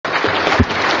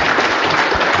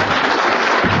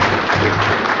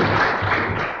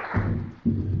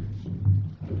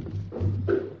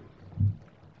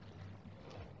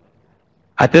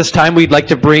At this time, we'd like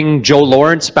to bring Joe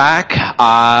Lawrence back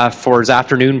for his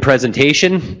afternoon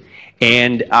presentation.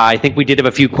 And I think we did have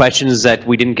a few questions that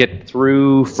we didn't get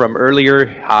through from earlier,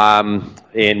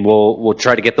 and we'll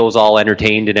try to get those all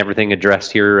entertained and everything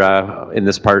addressed here in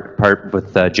this part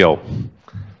with Joe.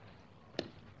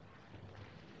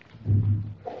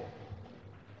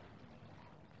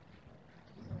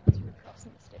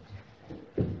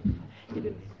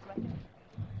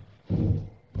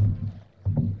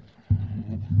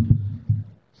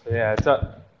 Yeah, it's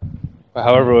up.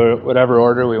 However, whatever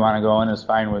order we want to go in is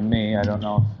fine with me. I don't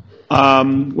know.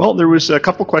 Well, there was a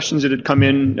couple questions that had come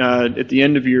in at the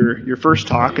end of your first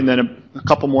talk, and then a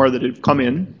couple more that have come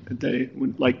in that they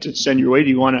would like to send your way. Do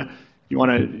you want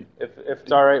to? If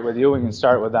it's all right with you, we can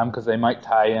start with them because they might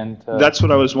tie into. That's what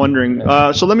I was wondering.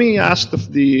 So let me ask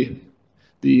the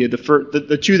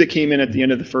two that came in at the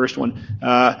end of the first one.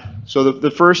 So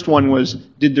the first one was,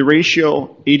 did the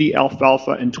ratio 80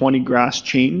 alfalfa and 20 grass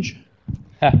change?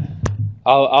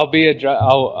 I'll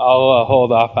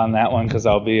hold off on that one because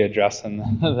I'll be addressing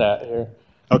that here.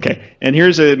 Okay, and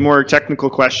here's a more technical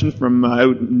question from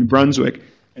out in New Brunswick,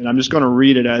 and I'm just going to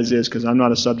read it as is because I'm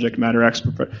not a subject matter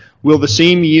expert. But will the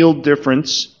same yield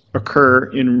difference occur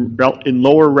in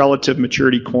lower relative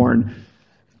maturity corn,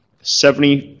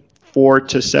 74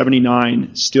 to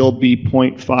 79, still be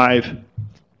 0.5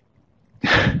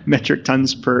 metric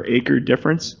tons per acre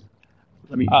difference?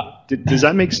 Does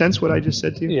that make sense, what I just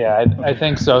said to you? Yeah, I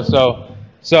think so.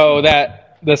 So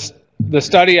that the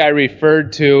study I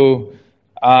referred to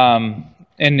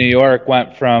in New York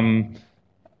went from,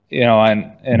 in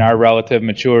our relative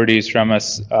maturities from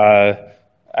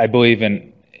I believe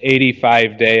an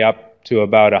 85 day up to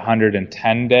about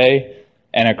 110 day,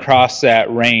 and across that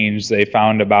range they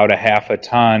found about a half a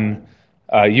ton,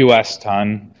 U.S.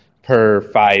 ton per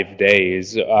 5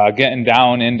 days, getting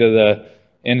down into the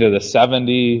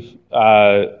 70,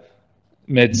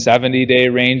 mid 70 day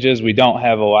ranges. We don't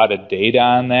have a lot of data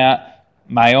on that.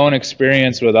 My own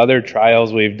experience with other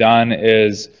trials we've done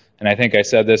is, and I think I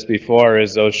said this before,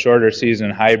 is those shorter season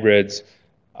hybrids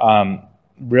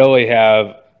really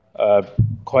have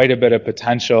quite a bit of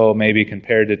potential maybe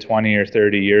compared to 20 or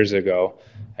 30 years ago.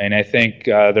 And I think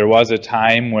there was a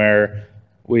time where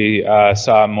we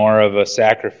saw more of a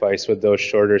sacrifice with those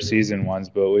shorter season ones,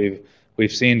 but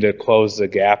we've seen to close the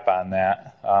gap on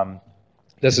that.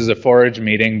 This is a forage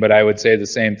meeting, but I would say the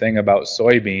same thing about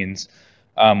soybeans.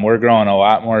 We're growing a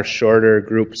lot more shorter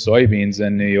group soybeans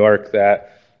in New York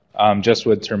that just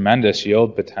with tremendous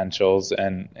yield potentials,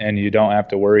 and you don't have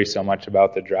to worry so much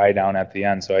about the dry down at the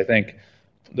end. So I think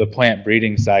the plant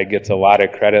breeding side gets a lot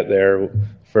of credit there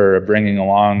for bringing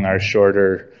along our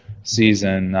shorter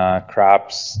season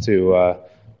crops to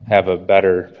have a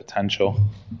better potential.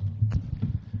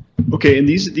 Okay, and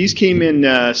these came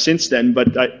in since then,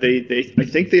 but I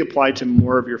think they apply to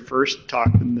more of your first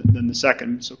talk than the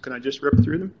second. So can I just rip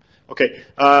through them? Okay,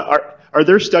 are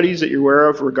there studies that you're aware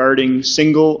of regarding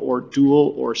single or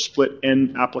dual or split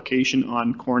end application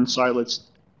on corn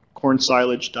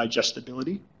silage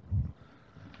digestibility?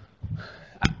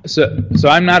 So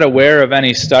I'm not aware of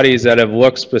any studies that have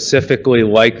looked specifically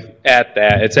at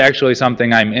that. It's actually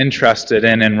something I'm interested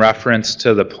in reference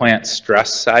to the plant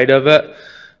stress side of it.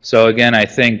 So again, I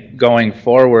think going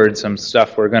forward, some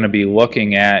stuff we're going to be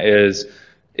looking at is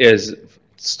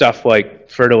stuff like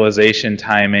fertilization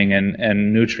timing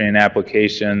and nutrient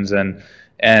applications and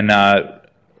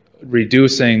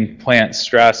reducing plant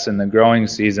stress in the growing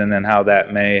season and how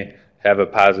that may have a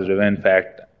positive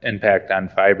impact on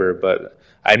fiber. But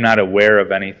I'm not aware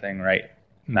of anything right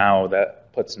now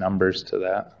that puts numbers to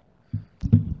that.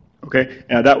 Okay,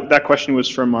 that question was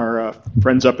from our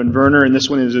friends up in Verner, and this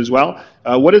one is as well.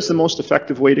 What is the most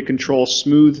effective way to control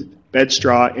smooth bed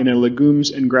straw in a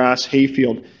legumes and grass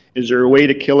hayfield? Is there a way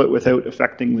to kill it without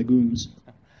affecting legumes?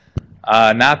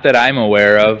 Not that I'm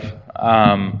aware of.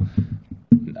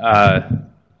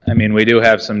 I mean, we do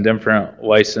have some different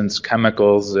licensed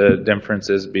chemicals,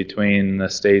 differences between the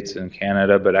States and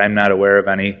Canada, but I'm not aware of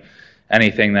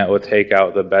anything that will take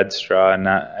out the bed straw and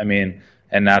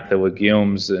not the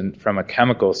legumes. And from a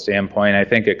chemical standpoint, I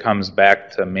think it comes back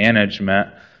to management.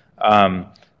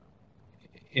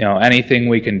 Anything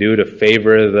we can do to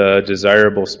favor the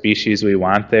desirable species we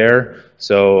want there.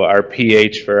 So our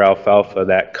pH for alfalfa,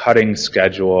 that cutting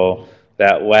schedule,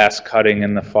 that last cutting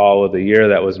in the fall of the year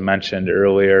that was mentioned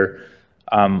earlier,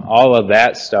 all of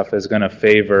that stuff is going to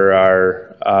favor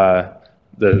our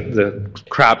the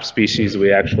crop species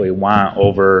we actually want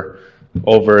over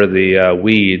the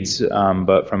weeds.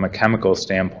 But from a chemical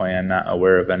standpoint, I'm not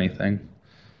aware of anything.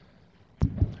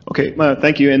 Okay,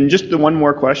 thank you. And just the one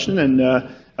more question, and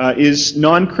Is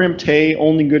non-crimped hay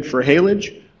only good for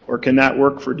haylage, or can that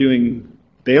work for doing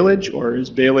baleage, or is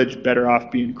baleage better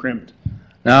off being crimped?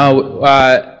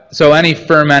 No, so any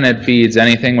fermented feeds,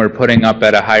 anything we're putting up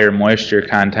at a higher moisture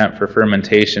content for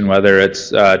fermentation, whether it's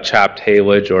chopped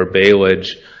haylage or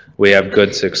baleage, we have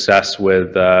good success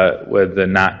with the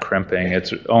not crimping.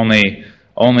 It's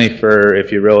only for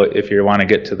if you want to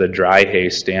get to the dry hay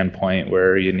standpoint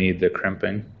where you need the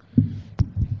crimping.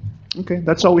 Okay,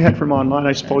 that's all we had from online.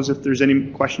 I suppose if there's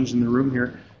any questions in the room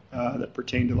here that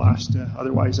pertain to last,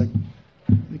 otherwise I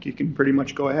think you can pretty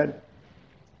much go ahead.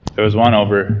 There was one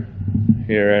over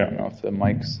here. I don't know if the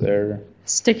mic's there.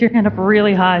 Stick your hand up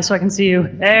really high so I can see you.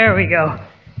 There we go.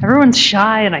 Everyone's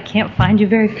shy and I can't find you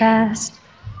very fast.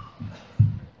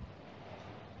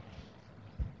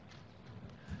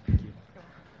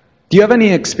 Do you have any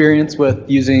experience with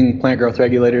using plant growth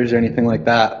regulators or anything like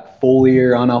that,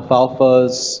 foliar on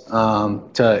alfalfas,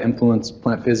 to influence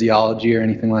plant physiology or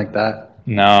anything like that?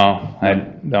 No, I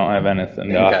don't have anything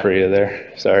to offer you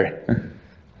there. Sorry.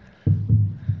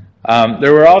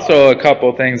 There were also a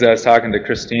couple things I was talking to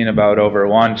Christine about over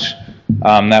lunch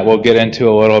that we'll get into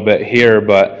a little bit here.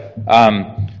 But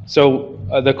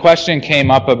the question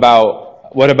came up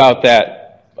about what about that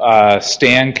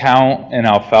stand count in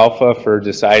alfalfa for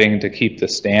deciding to keep the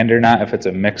stand or not, if it's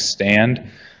a mixed stand.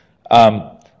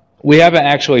 We haven't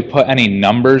actually put any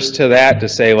numbers to that to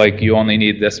say like you only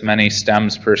need this many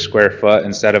stems per square foot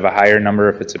instead of a higher number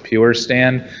if it's a pure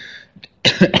stand.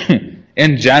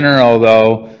 In general,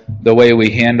 though, the way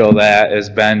we handle that has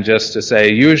been just to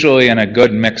say usually in a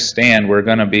good mixed stand we're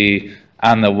going to be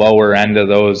on the lower end of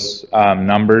those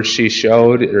numbers she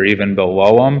showed or even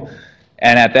below them.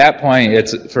 And at that point,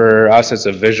 it's for us, it's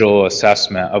a visual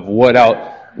assessment of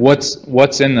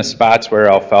what's in the spots where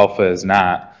alfalfa is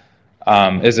not.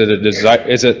 Is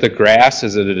it the grass?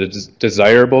 Is it a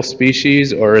desirable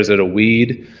species, or is it a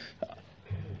weed?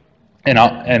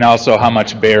 And also how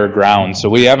much bare ground. So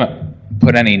we haven't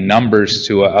put any numbers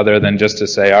to it other than just to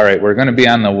say, all right, we're going to be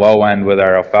on the low end with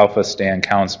our alfalfa stand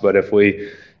counts, but if we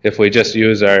just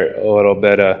use a little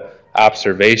bit of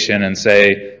observation and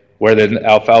say where the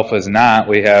alfalfa is not,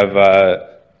 we have a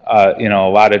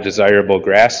lot of desirable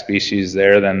grass species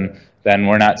there, then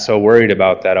we're not so worried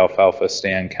about that alfalfa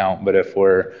stand count. But if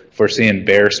we're seeing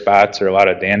bare spots or a lot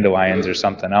of dandelions or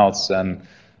something else, then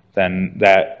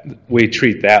that we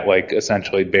treat that like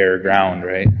essentially bare ground,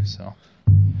 right? So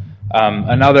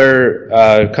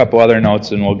another couple other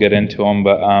notes, and we'll get into them.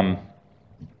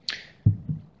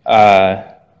 But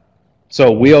so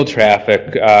wheel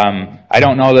traffic. I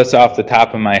don't know this off the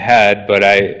top of my head, but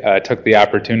I took the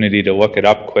opportunity to look it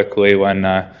up quickly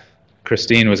when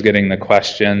Christine was getting the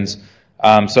questions.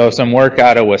 So some work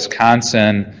out of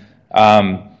Wisconsin.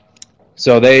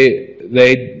 So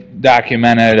they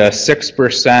documented a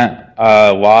 6%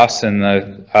 loss in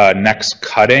the next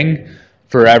cutting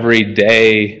for every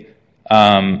day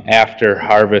after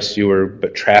harvest you were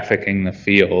trafficking the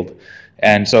field.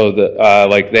 And so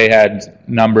they had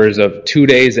numbers of 2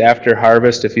 days after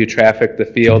harvest if you trafficked the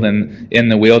field, and in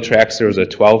the wheel tracks there was a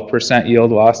 12%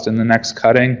 yield lost in the next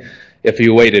cutting. If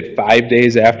you waited 5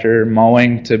 days after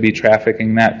mowing to be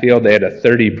trafficking that field, they had a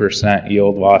 30%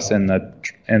 yield loss in the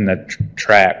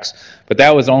tracks. But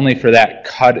that was only for that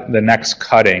the next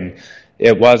cutting.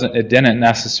 It didn't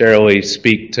necessarily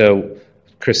speak to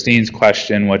Christine's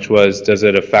question, which was, does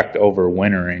it affect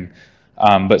overwintering?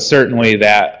 But certainly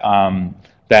that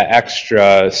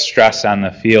extra stress on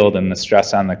the field and the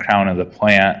stress on the crown of the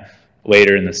plant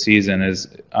later in the season is,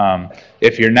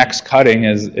 if your next cutting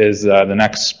is the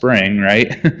next spring,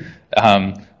 right?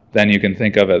 Then you can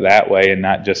think of it that way and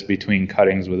not just between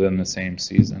cuttings within the same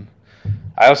season.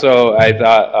 I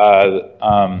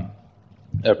thought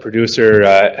a producer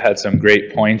had some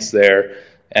great points there.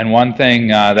 And one thing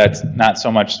that's not so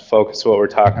much focused what we're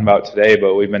talking about today,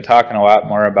 but we've been talking a lot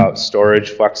more about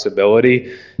storage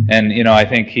flexibility. And I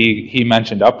think he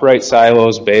mentioned upright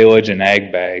silos, baleage, and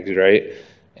ag bags, right?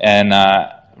 And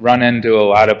run into a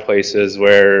lot of places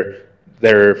where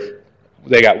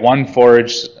they got one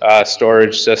forage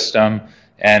storage system,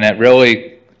 and it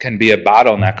really can be a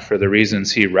bottleneck for the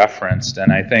reasons he referenced.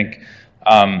 And I think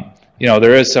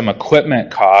there is some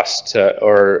equipment cost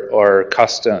or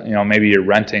custom, maybe you're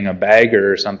renting a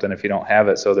bagger or something if you don't have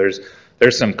it. So there's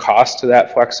some cost to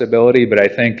that flexibility, but I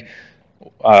think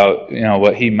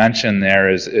what he mentioned there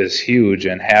is huge,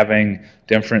 and having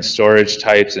different storage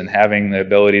types and having the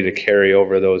ability to carry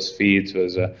over those feeds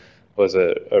was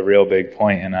a real big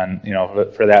point. And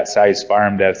for that size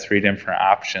farm to have 3 different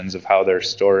options of how they're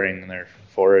storing their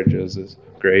forages is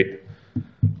great.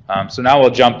 So now we'll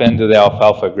jump into the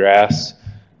alfalfa grass.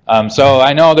 So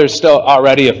I know there's still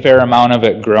already a fair amount of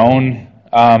it grown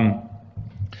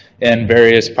in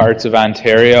various parts of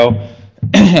Ontario,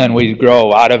 and we grow a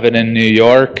lot of it in New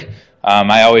York.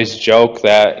 I always joke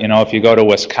that, you know, if you go to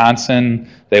Wisconsin,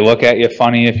 they look at you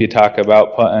funny if you talk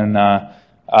about putting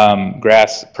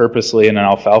grass purposely in an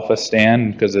alfalfa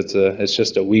stand, because it's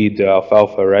just a weed to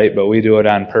alfalfa, right? But we do it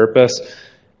on purpose,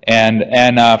 and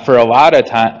for a lot of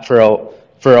time,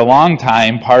 for a long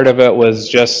time, part of it was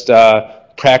just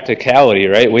practicality,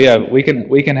 right? We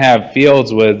can have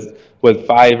fields with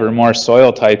 5 or more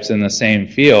soil types in the same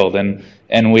field,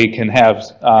 and we can have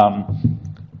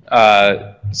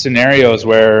scenarios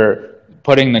where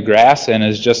putting the grass in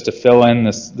is just to fill in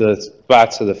the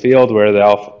spots of the field where the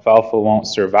alfalfa won't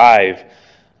survive.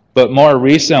 But more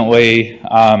recently,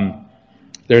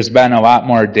 there's been a lot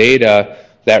more data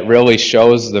that really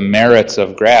shows the merits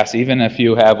of grass. Even if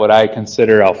you have what I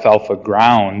consider alfalfa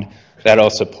ground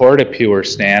that'll support a pure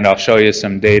stand, I'll show you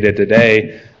some data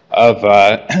today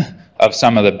of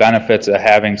some of the benefits of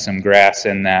having some grass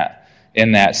in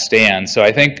that stand. So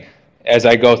I think as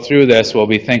I go through this, we'll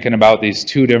be thinking about these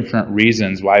 2 different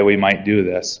reasons why we might do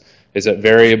this. Is it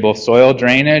variable soil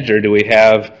drainage, or do we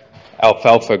have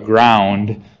alfalfa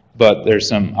ground, but there's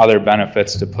some other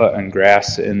benefits to putting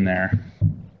grass in there?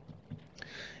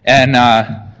 And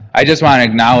I just want to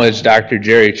acknowledge Dr.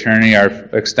 Jerry Cherney,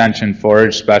 our Extension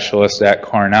Forage Specialist at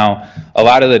Cornell. A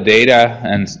lot of the data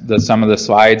and some of the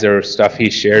slides are stuff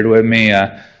he shared with me.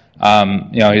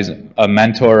 You know, he's a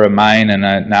mentor of mine, and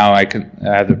now I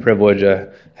have the privilege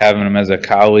of having him as a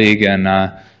colleague.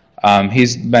 And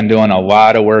he's been doing a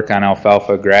lot of work on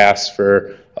alfalfa grass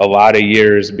for a lot of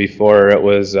years before it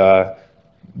was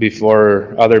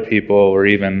before other people were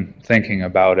even thinking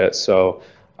about it. So,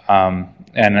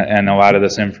 and a lot of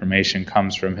this information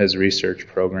comes from his research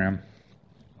program.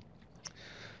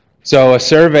 So a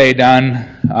survey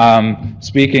done,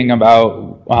 speaking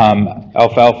about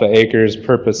alfalfa acres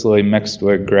purposely mixed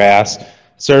with grass,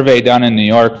 survey done in New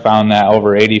York found that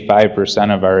over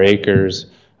 85% of our acres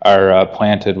are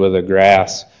planted with a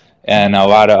grass. And a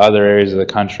lot of other areas of the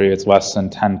country, it's less than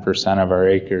 10% of our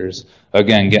acres.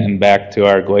 Again, getting back to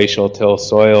our glacial till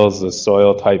soils, the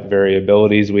soil type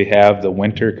variabilities we have, the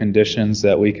winter conditions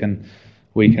that we can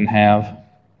have.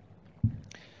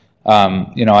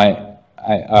 You know,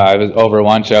 I was over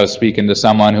lunch, I was speaking to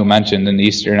someone who mentioned in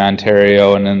eastern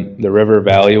Ontario and in the river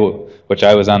valley, which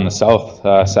I was on the south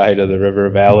side of the river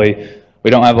valley, we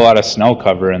don't have a lot of snow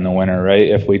cover in the winter, right?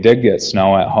 If we did get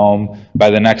snow at home, by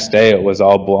the next day it was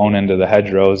all blown into the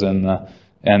hedgerows and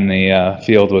the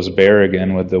field was bare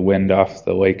again with the wind off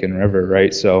the lake and river,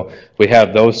 right? So we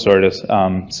have those sort of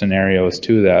scenarios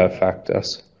too that affect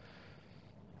us.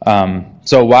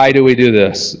 So why do we do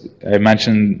this? I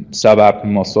mentioned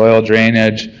suboptimal soil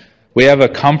drainage. We have a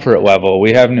comfort level.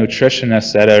 We have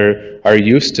nutritionists that are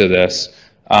used to this,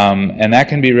 and that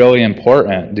can be really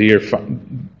important.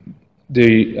 Do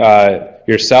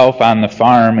yourself on the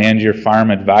farm and your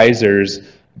farm advisors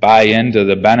buy into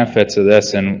the benefits of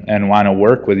this and want to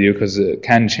work with you, because it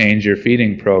can change your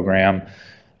feeding program?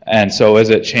 And so is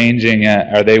it changing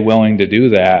it? Are they willing to do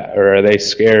that, or are they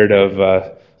scared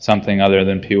of something other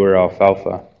than pure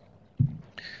alfalfa?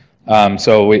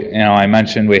 So I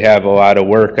mentioned we have a lot of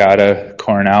work out of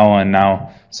Cornell, and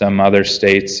now some other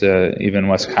states, even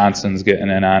Wisconsin's getting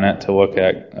in on it to look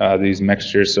at these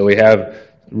mixtures. So we have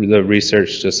the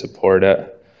research to support it.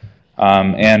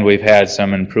 And we've had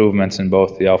some improvements in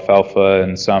both the alfalfa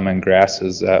and some in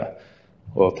grasses that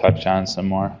we'll touch on some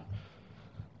more.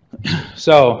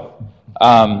 So,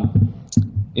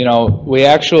 we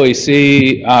actually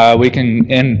see we can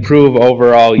improve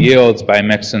overall yields by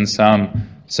mixing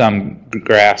some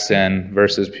grass in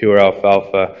versus pure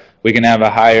alfalfa. We can have a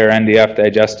higher NDF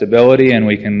digestibility, and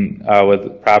we can,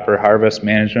 with proper harvest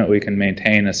management, we can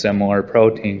maintain a similar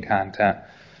protein content.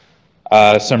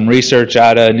 Some research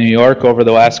out of New York over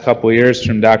the last couple of years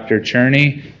from Dr.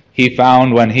 Cherney, he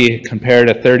found when he compared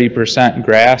a 30%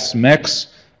 grass mix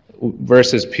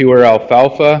versus pure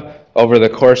alfalfa over the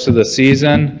course of the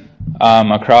season,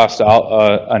 across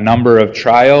a number of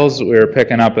trials, we were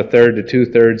picking up 1/3 to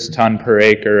 2/3 ton per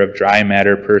acre of dry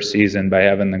matter per season by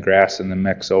having the grass in the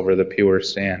mix over the pure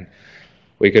stand.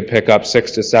 We could pick up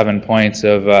 6 to 7 points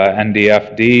of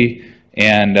NDFD,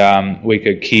 and we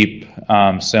could keep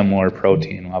similar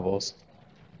protein levels.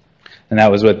 And that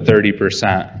was with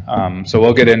 30%. So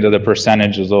we'll get into the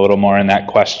percentages a little more, and that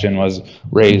question was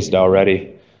raised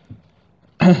already.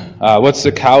 What's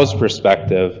the cow's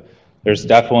perspective? There's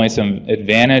definitely some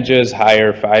advantages.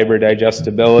 Higher fiber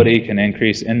digestibility can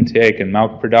increase intake and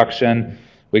milk production.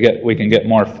 We can get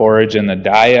more forage in the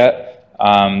diet,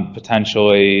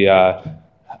 potentially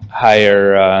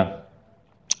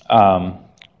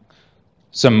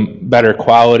some better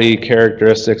quality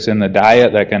characteristics in the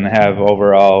diet that can have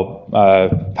overall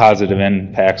positive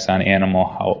impacts on animal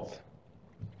health.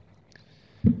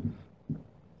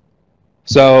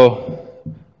 So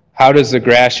how does the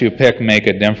grass you pick make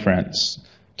a difference?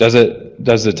 Does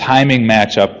the timing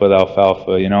match up with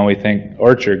alfalfa? You know, we think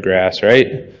orchard grass,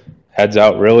 right? Heads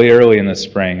out really early in the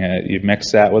spring. You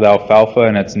mix that with alfalfa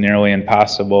and it's nearly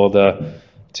impossible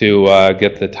to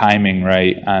get the timing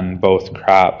right on both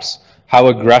crops. How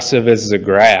aggressive is the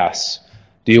grass?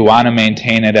 Do you want to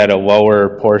maintain it at a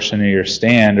lower portion of your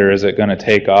stand, or is it going to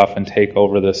take off and take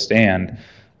over the stand?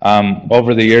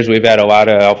 Over the years, we've had a lot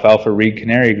of alfalfa reed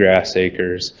canary grass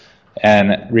acres,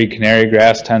 and reed canary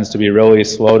grass tends to be really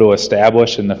slow to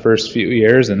establish in the first few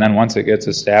years, and then once it gets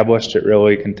established, it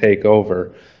really can take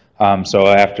over. So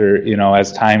after, you know,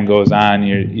 as time goes on,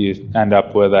 you end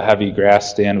up with a heavy grass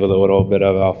stand with a little bit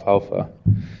of alfalfa.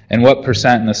 And what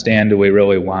percent in the stand do we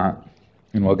really want?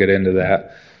 And we'll get into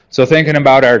that. So thinking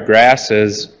about our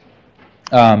grasses,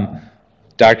 Dr.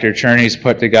 Cherney's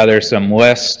put together some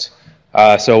lists.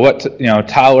 So what,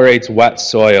 tolerates wet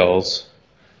soils.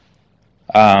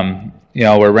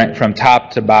 We're ranked from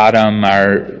top to bottom.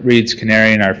 Our reeds,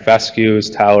 canary, and our fescues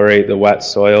tolerate the wet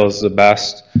soils the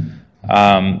best.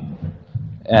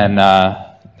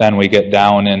 Then we get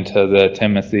down into the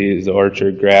timothy, the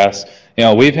orchard grass.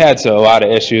 We've had a lot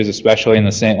of issues, especially in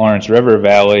the St. Lawrence River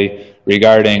Valley,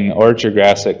 regarding orchard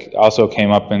grass. That also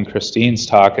came up in Christine's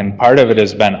talk, and part of it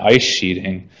has been ice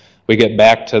sheeting. We get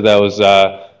back to those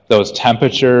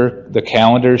the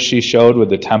calendars she showed with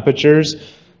the temperatures,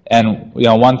 and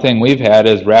one thing we've had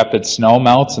is rapid snow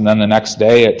melts, and then the next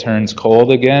day it turns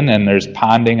cold again, and there's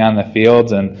ponding on the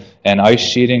fields and ice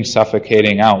sheeting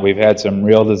suffocating out. We've had some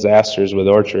real disasters with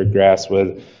orchard grass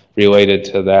related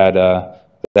to that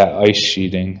ice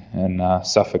sheeting and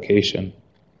suffocation.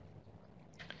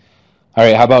 All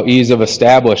right, how about ease of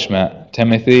establishment?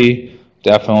 Timothy,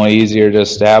 definitely easier to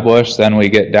establish. Then we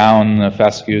get down, the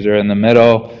fescues are in the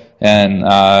middle, and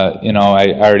I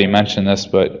already mentioned this,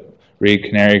 but reed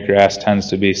canary grass tends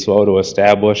to be slow to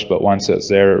establish, but once it's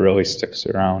there, it really sticks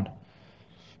around.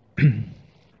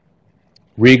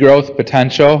 Regrowth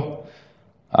potential,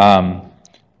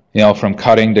 from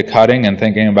cutting to cutting, and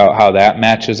thinking about how that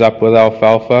matches up with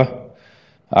alfalfa.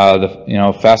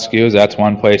 Fescues, that's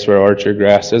one place where orchard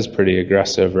grass is pretty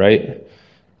aggressive, right?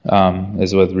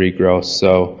 Is with regrowth.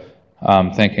 So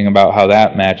thinking about how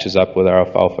that matches up with our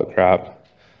alfalfa crop.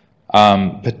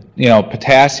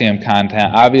 Potassium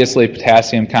content. Obviously,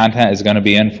 potassium content is going to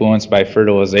be influenced by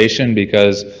fertilization,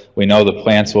 because we know the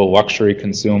plants will luxury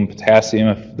consume potassium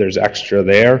if there's extra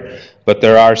there. But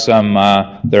there are some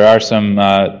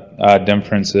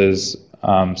differences,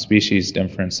 species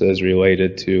differences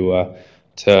related to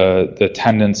the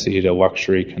tendency to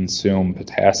luxury consume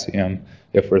potassium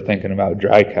if we're thinking about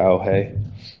dry cow hay.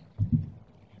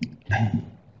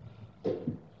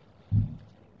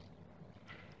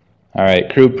 All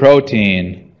right, crude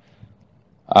protein,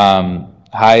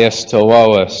 highest to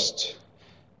lowest,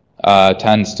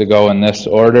 tends to go in this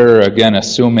order, again,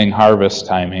 assuming harvest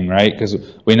timing, right? Because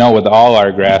we know with all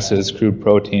our grasses, crude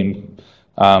protein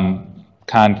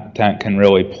content can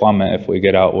really plummet if we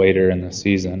get out later in the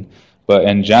season. But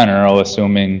in general,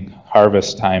 assuming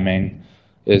harvest timing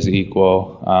is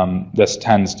equal, this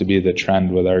tends to be the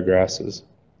trend with our grasses.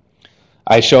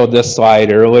 I showed this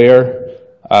slide earlier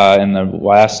in the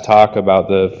last talk about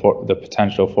the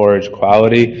potential forage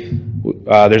quality.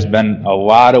 There's been a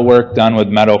lot of work done with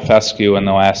meadow fescue in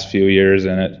the last few years,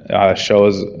 and it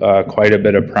shows quite a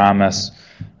bit of promise.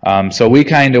 So we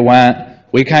kind of went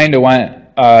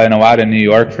in a lot of New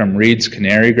York from Reed's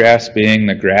canary grass being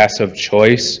the grass of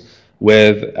choice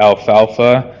with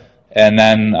alfalfa, and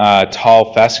then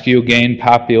tall fescue gained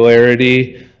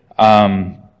popularity.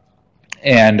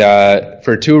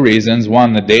 For two reasons.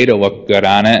 One, the data looked good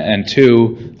on it, and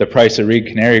two, the price of reed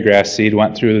canary grass seed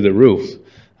went through the roof.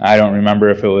 I don't remember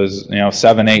if it was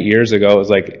 7-8 years ago, it was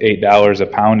like $8 a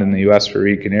pound in the US for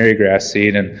reed canary grass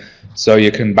seed, and so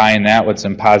you combine that with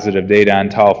some positive data on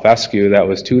tall fescue, that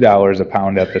was $2 a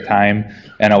pound at the time,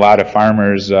 and a lot of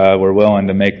farmers were willing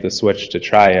to make the switch to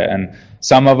try it. And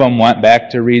some of them went back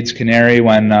to Reed's canary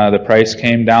when the price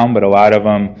came down, but a lot of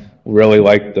them really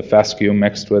liked the fescue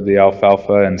mixed with the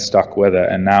alfalfa and stuck with it,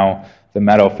 and now the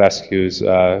meadow fescue is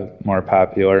more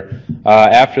popular.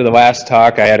 After the last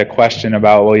talk, I had a question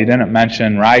about, well, you didn't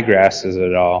mention ryegrasses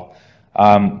at all.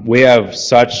 We have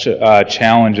such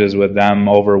challenges with them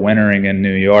overwintering in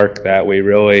New York that we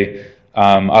really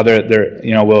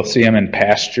We'll see them in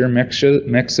pasture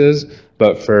mixes,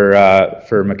 but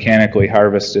for mechanically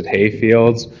harvested hay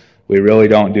fields, we really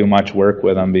don't do much work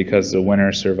with them because the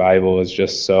winter survival is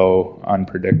just so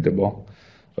unpredictable.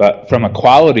 But from a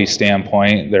quality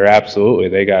standpoint,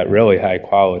 they got really high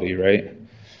quality, right?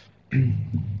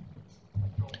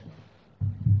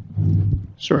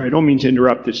 Sorry, I don't mean to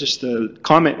interrupt. It's just a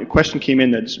question came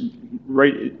in that's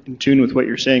right in tune with what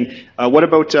you're saying. What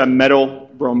about meadow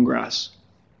brome grass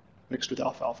mixed with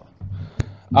alfalfa?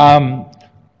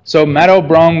 So meadow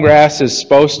brome grass is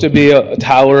supposed to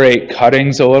tolerate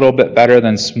cuttings a little bit better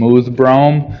than smooth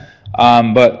brome,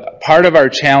 but part of our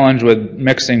challenge with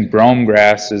mixing brome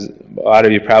grass, is a lot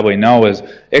of you probably know, is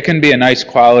it can be a nice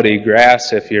quality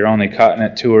grass if you're only cutting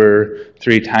it 2 or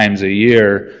 3 times a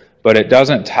year, but it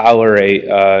doesn't tolerate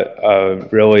a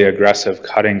really aggressive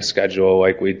cutting schedule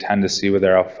like we tend to see with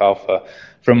our alfalfa.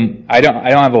 I don't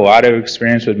have a lot of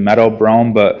experience with meadow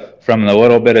brome, but from the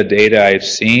little bit of data I've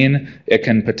seen, it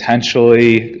can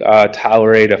potentially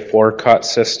tolerate a 4-cut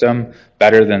system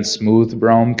better than smooth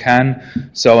brome can.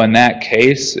 So in that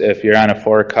case, if you're on a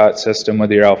 4-cut system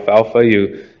with your alfalfa,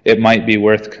 it might be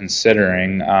worth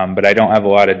considering, but I don't have a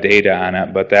lot of data on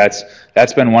it. But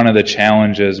that's been one of the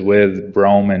challenges with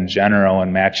brome in general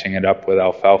and matching it up with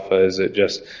alfalfa, is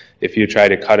if you try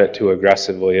to cut it too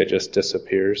aggressively, it just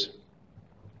disappears.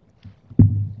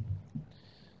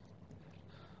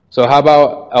 So how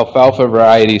about alfalfa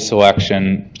variety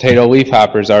selection? Potato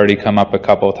leafhopper's already come up a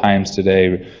couple of times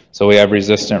today. So we have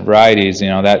resistant varieties,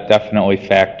 that definitely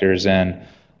factors in.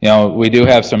 We do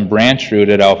have some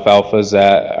branch-rooted alfalfas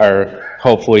that are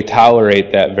hopefully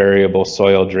tolerate that variable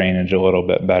soil drainage a little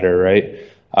bit better, right?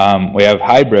 We have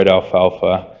hybrid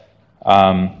alfalfa.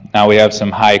 Now we have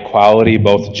some high quality,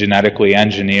 both genetically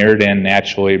engineered and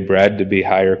naturally bred to be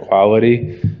higher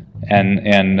quality.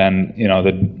 And then,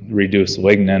 the reduced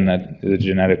lignin, the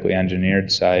genetically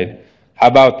engineered side. How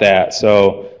about that?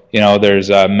 So,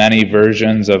 there's many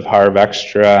versions of Harv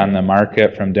Extra on the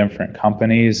market from different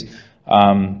companies.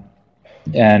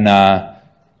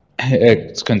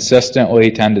 It's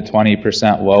consistently 10 to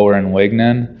 20% lower in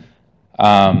lignin.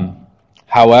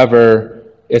 However,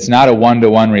 it's not a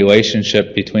one-to-one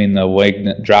relationship between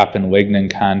the drop in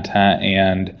lignin content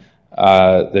and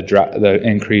the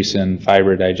increase in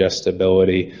fiber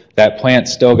digestibility. That plant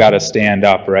still got to stand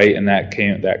up, right? And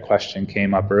that question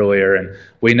came up earlier. And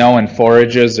we know in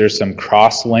forages there's some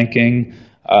cross-linking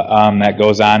that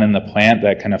goes on in the plant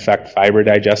that can affect fiber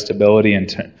digestibility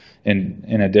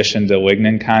in addition to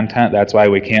lignin content. That's why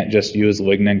we can't just use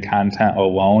lignin content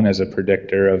alone as a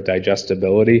predictor of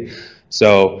digestibility.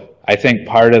 So I think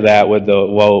part of that with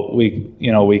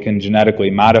we can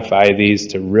genetically modify these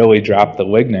to really drop the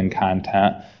lignin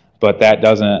content, but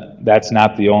that's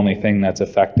not the only thing that's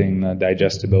affecting the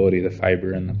digestibility of the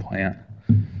fiber in the plant.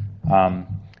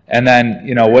 And then,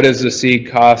 what is the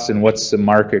seed cost and what's the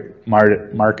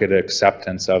market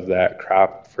acceptance of that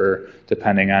crop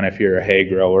depending on if you're a hay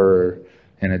grower or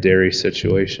in a dairy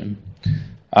situation.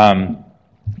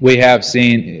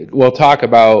 We'll talk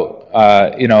about,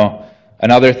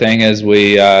 another thing is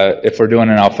if we're doing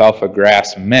an alfalfa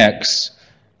grass mix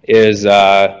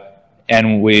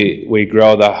and we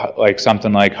grow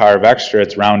something like Harv Extra,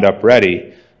 it's Roundup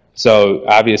Ready. So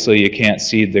obviously you can't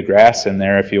seed the grass in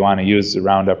there if you want to use the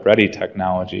Roundup Ready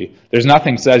technology. There's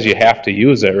nothing says you have to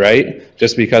use it, right?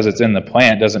 Just because it's in the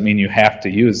plant doesn't mean you have to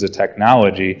use the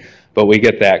technology. But we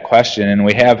get that question, and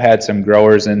we have had some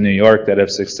growers in New York that have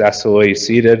successfully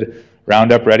seeded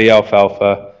Roundup Ready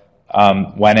alfalfa,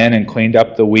 went in and cleaned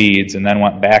up the weeds, and then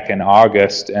went back in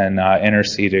August and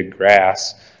interseeded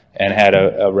grass and had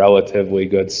a relatively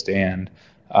good stand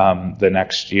the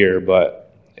next year. But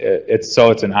it's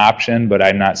an option, but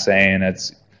I'm not saying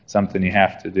it's something you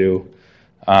have to do.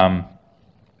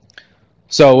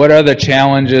 So what are the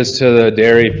challenges to the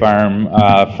dairy farm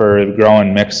for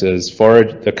growing mixes?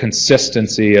 The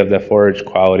consistency of the forage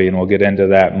quality, and we'll get into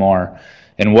that more.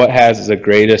 And what has the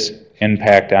greatest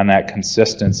impact on that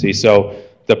consistency? So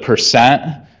the percent,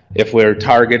 if we're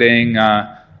targeting,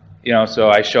 so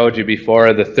I showed you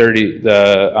before the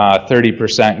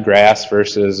 30% grass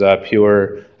versus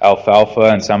pure alfalfa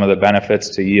and some of the benefits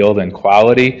to yield and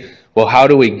quality. Well, how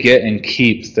do we get and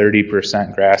keep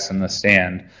 30% grass in the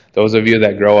stand? Those of you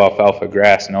that grow alfalfa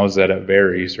grass knows that it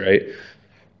varies, right?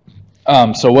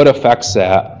 So what affects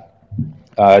that?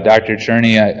 Dr.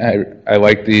 Cherney, I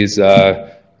like these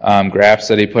graphs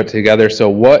that he put together. So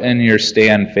what in your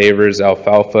stand favors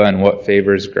alfalfa and what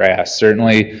favors grass?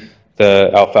 Certainly the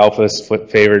alfalfa is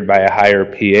favored by a higher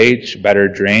pH, better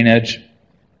drainage.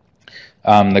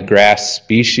 the grass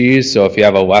species. So if you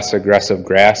have a less aggressive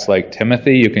grass like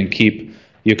Timothy,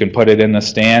 you can put it in the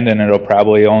stand and it'll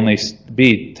probably only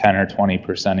be 10 or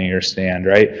 20% of your stand,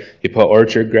 right? You put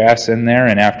orchard grass in there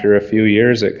and after a few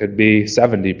years it could be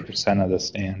 70% of the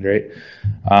stand, right?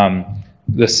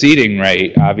 The seeding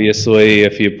rate, obviously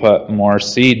if you put more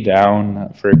seed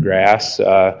down for grass,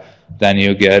 then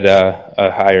you get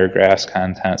a higher grass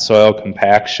content. Soil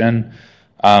compaction,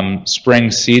 spring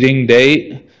seeding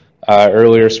date,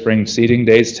 earlier spring seeding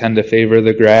dates tend to favor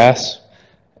the grass.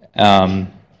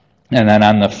 And then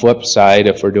on the flip side,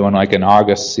 if we're doing like an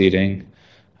August seeding,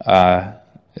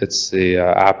 it's the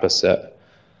opposite.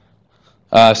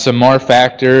 Some more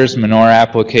factors, manure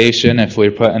application. If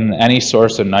we're putting any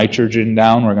source of nitrogen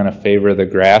down, we're going to favor the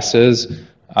grasses.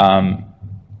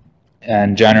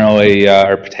 And generally,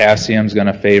 our potassium is going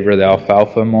to favor the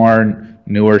alfalfa more.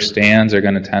 Newer stands are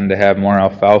going to tend to have more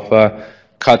alfalfa.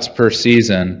 Cuts per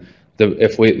season.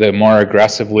 The more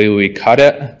aggressively we cut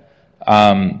it,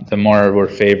 the more we're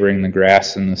favoring the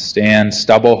grass in the stand.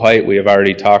 Stubble height, we have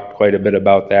already talked quite a bit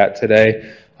about that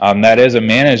today. That is a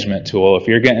management tool. If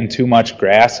you're getting too much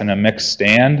grass in a mixed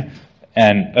stand,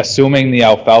 and assuming the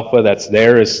alfalfa that's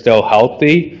there is still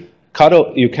healthy,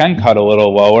 you can cut a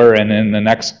little lower, and in the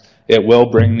next, it will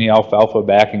bring the alfalfa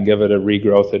back and give it a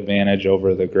regrowth advantage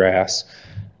over the grass.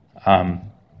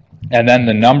 And then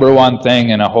the number one thing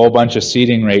in a whole bunch of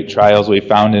seeding rate trials we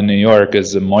found in New York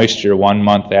is the moisture 1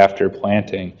 month after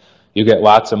planting. You get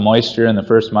lots of moisture in the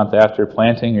first month after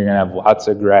planting, you're going to have lots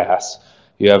of grass.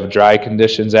 You have dry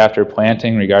conditions after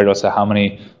planting, regardless of how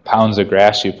many pounds of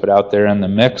grass you put out there in the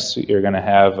mix, you're going to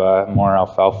have more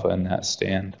alfalfa in that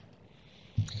stand.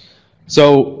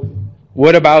 So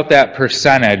what about that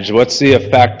percentage? What's the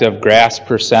effect of grass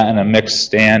percent in a mixed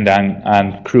stand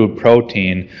on crude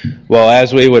protein? Well,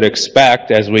 as we would expect,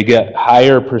 as we get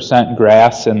higher percent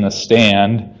grass in the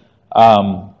stand,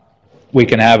 we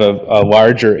can have a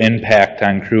larger impact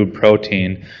on crude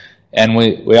protein. And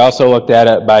we also looked at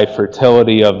it by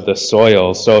fertility of the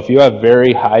soil. So if you have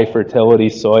very high fertility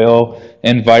soil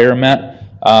environment,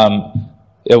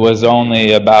 it was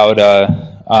only about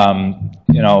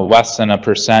less than a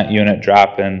 % unit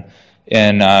drop in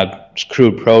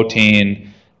crude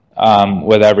protein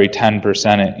with every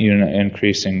 10% unit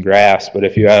increase in grass. But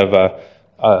if you have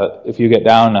if you get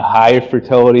down a high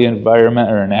fertility environment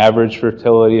or an average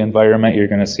fertility environment, you're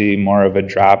going to see more of a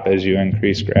drop as you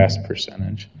increase grass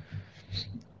percentage.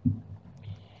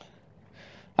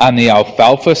 On the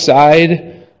alfalfa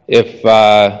side, if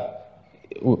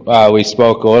we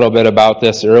spoke a little bit about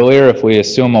this earlier, if we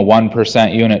assume a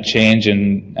 1% unit change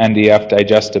in NDF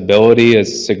digestibility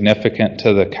is significant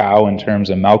to the cow in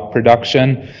terms of milk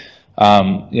production,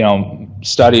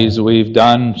 studies we've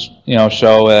done,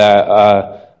 show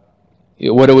that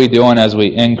what are we doing as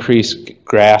we increase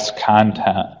grass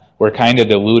content? We're kind of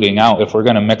diluting out. If we're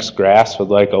going to mix grass with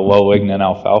like a low lignin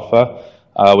alfalfa,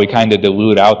 we kind of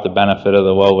dilute out the benefit of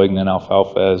the low lignin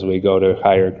alfalfa as we go to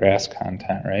higher grass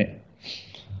content, right?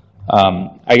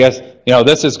 I guess,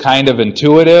 this is kind of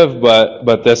intuitive,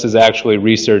 but this is actually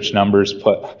research numbers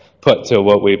put to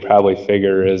what we probably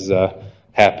figure is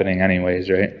happening anyways,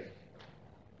 right?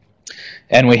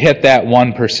 And we hit that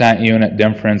 1% unit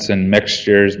difference in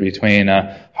mixtures between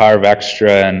Harv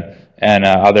Extra and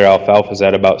other alfalfas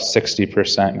at about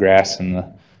 60% grass in the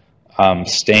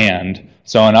stand.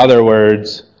 So in other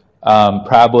words,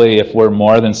 probably if we're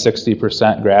more than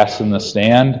 60% grass in the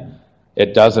stand,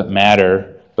 it doesn't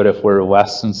matter. But if we're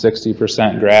less than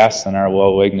 60% grass, then our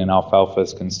low lignin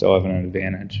alfalfas can still have an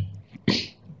advantage.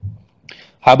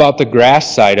 How about the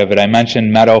grass side of it? I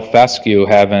mentioned meadow fescue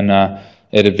having an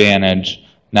advantage.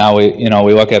 Now we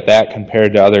look at that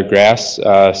compared to other grass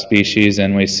species,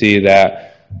 and we see that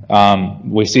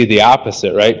we see the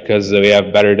opposite, right? Because we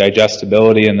have better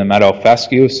digestibility in the meadow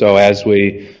fescue. So as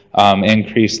we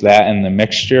increase that in the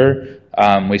mixture,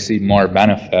 we see more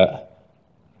benefit.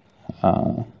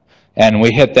 And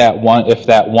we hit that if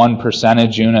that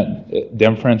 1% unit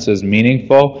difference is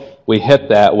meaningful, we hit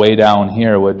that way down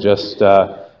here with just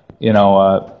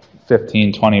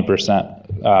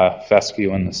 15-20%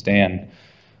 fescue in the stand.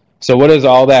 So what does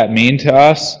all that mean to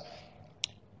us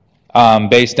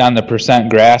based on the percent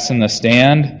grass in the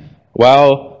stand?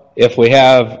 Well, if we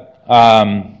have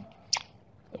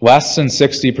less than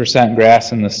 60%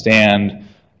 grass in the stand,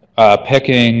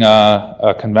 picking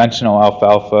a conventional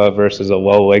alfalfa versus a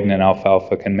low lignin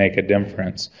alfalfa can make a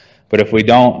difference. But if we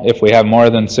have more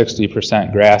than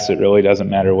 60% grass, it really doesn't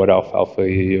matter what alfalfa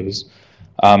you use.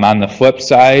 On the flip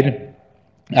side,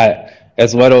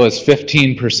 as little as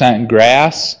 15%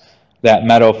 grass, that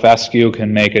meadow fescue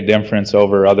can make a difference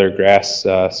over other grass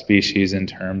species in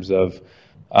terms of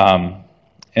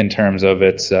in terms of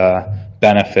its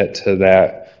benefit to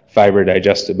that fiber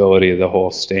digestibility of the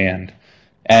whole stand.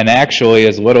 And actually,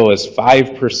 as little as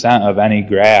 5% of any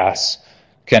grass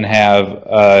can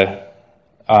have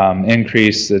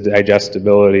increase the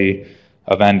digestibility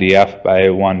of NDF by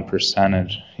 1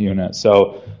 percentage unit.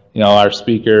 So, you know, our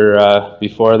speaker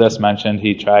before this mentioned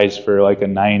he tries for like a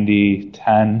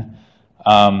 90-10.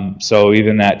 So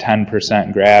even that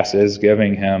 10% grass is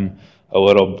giving him a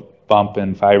little bump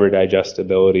in fiber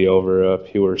digestibility over a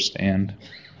pure stand.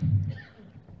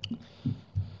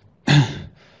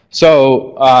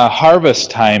 So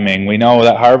harvest timing, we know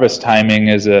that harvest timing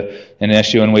is an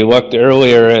issue, and we looked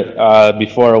earlier at,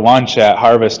 before lunch at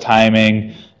harvest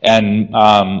timing and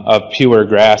of pure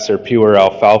grass or pure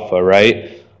alfalfa,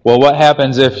 right? Well, what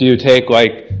happens if you take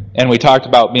and we talked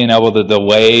about being able to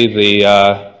delay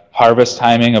the harvest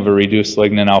timing of a reduced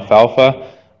lignin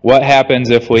alfalfa. What happens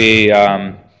if we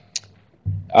have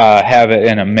it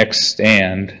in a mixed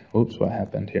stand? Oops, what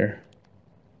happened here?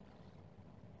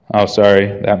 Oh, sorry,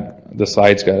 the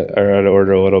slides are out of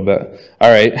order a little bit.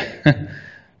 All right,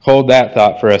 hold that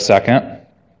thought for a second.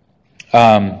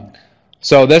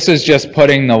 So this is just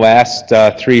putting the last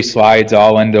 3 slides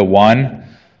all into one.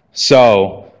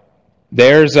 So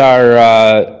there's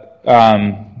our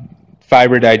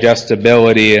fiber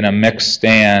digestibility in a mixed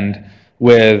stand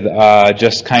with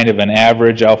just kind of an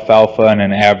average alfalfa and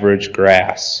an average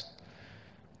grass.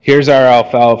 Here's our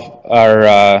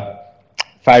alfalfa,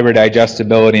 fiber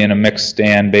digestibility in a mixed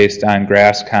stand based on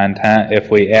grass content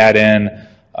if we add in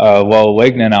low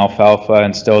lignin alfalfa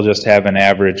and still just have an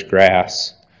average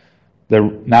grass.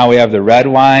 Now we have the red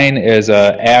line is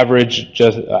average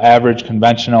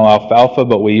conventional alfalfa,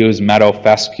 but we use meadow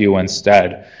fescue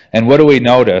instead. And what do we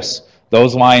notice?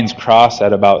 Those lines cross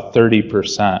at about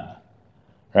 30%,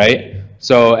 right?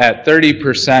 So at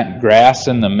 30% grass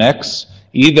in the mix,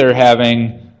 either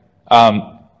having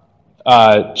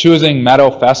choosing meadow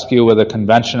fescue with a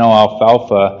conventional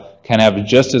alfalfa can have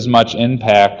just as much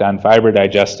impact on fiber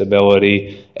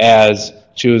digestibility as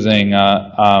choosing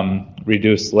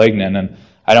reduced lignin. And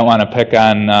I don't want to pick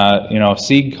on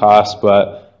seed costs,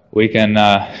 but we can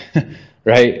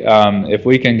right, if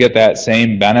we can get that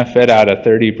same benefit out of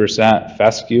 30%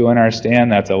 fescue in our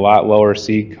stand, that's a lot lower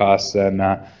seed costs than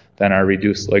our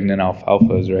reduced lignin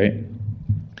alfalfas, right?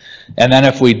 And then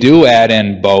if we do add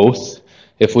in both,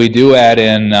 if we do add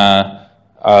in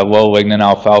low lignin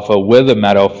alfalfa with a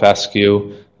meadow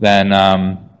fescue,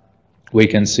 then we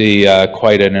can see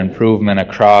quite an improvement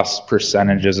across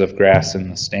percentages of grass in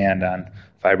the stand on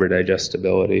fiber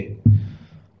digestibility.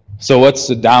 So what's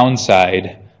the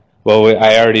downside? Well,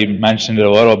 I already mentioned it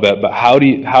a little bit, but how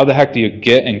the heck do you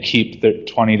get and keep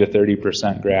 20 to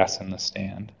 30% grass in the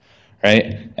stand,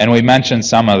 right? And we mentioned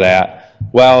some of that.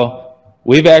 Well,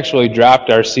 we've actually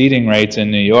dropped our seeding rates in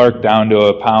New York down to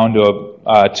 1 pound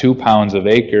to 2 pounds of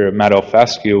acre of meadow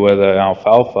fescue with an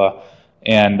alfalfa,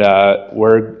 and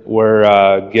we're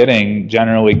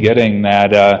generally getting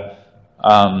that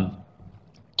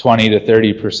 20 to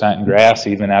 30% grass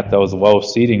even at those low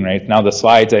seeding rates. Now the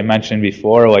slides I mentioned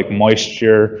before, like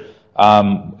moisture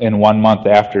in 1 month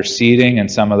after seeding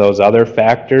and some of those other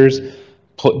factors,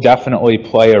 definitely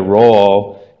play a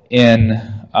role in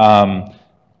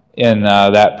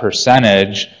that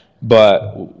percentage,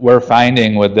 but we're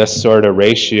finding with this sort of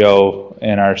ratio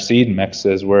in our seed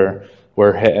mixes, we're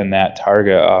hitting that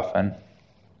target often.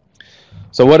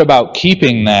 So what about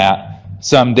keeping that?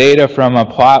 Some data from a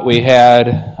plot we had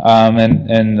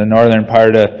in the northern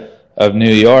part of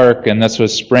New York, and this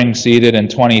was spring seeded in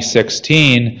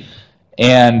 2016,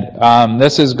 and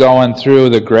this is going through,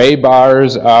 the gray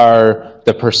bars are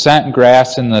the percent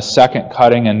grass in the second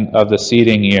cutting of the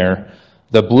seeding year.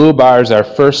 The blue bars are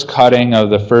first cutting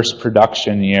of the first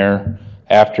production year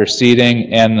after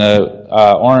seeding, and the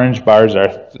orange bars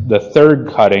are the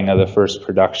third cutting of the first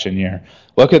production year.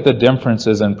 Look at the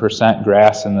differences in percent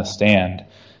grass in the stand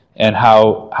and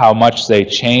how much they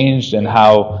changed and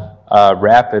how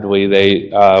rapidly they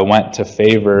went to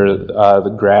favor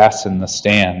the grass in the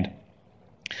stand.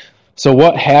 So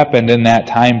what happened in that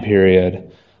time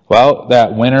period? Well,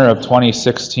 that winter of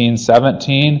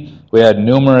 2016-17, we had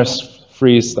numerous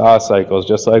freeze-thaw cycles,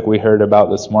 just like we heard about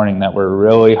this morning, that were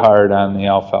really hard on the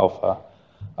alfalfa.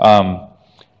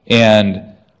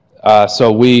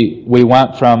 So we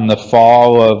went from the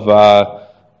fall of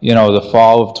the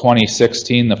fall of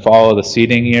 2016, the fall of the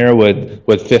seeding year,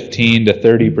 with 15 to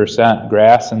 30%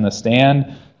 grass in the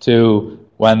stand, to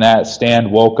when that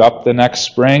stand woke up the next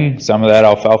spring, some of that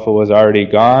alfalfa was already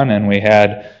gone, and we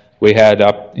had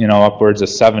upwards of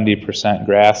 70%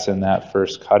 grass in that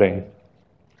first cutting.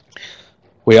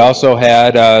 We also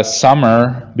had a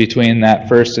summer between that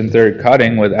first and third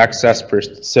cutting with excess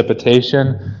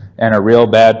precipitation and a real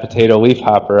bad potato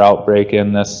leafhopper outbreak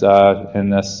in this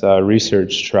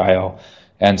research trial.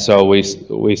 And so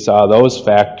we saw those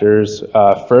factors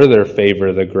further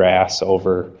favor the grass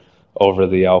over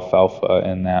the alfalfa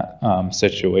in that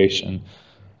situation.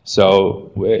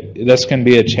 So this can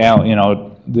be a challenge. You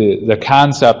know, the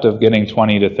concept of getting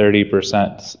 20 to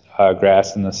 30%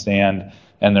 grass in the stand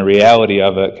and the reality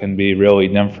of it can be really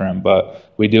different,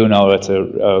 but we do know it's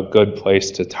a good place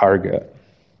to target.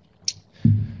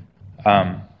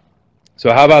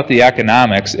 So how about the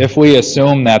economics? If we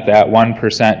assume that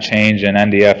 1% change in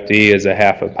NDFD is a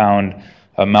half a pound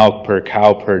of milk per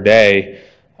cow per day,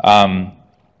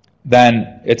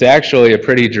 then it's actually a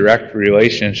pretty direct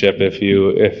relationship if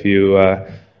you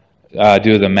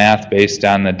do the math based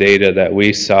on the data that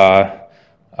we saw,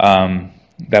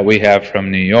 that we have from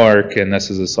New York, and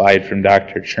this is a slide from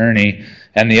Dr. Cherney.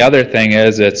 And the other thing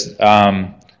is it's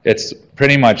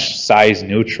pretty much size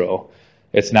neutral.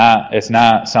 It's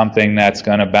not something that's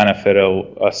going to benefit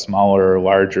a smaller or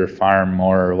larger farm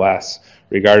more or less.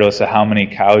 Regardless of how many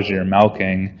cows you're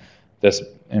milking, this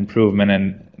improvement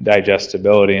in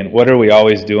digestibility. And what are we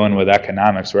always doing with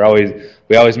economics? We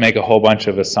always make a whole bunch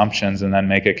of assumptions and then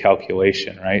make a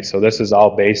calculation, right? So this is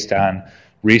all based on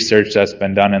research that's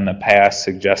been done in the past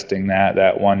suggesting that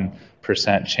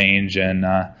 1% change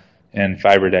in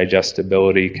fiber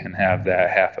digestibility can have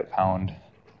that half a pound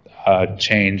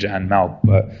change on milk,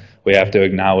 but we have to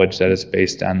acknowledge that it's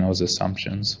based on those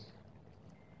assumptions.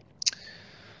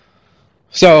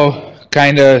 So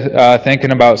kind of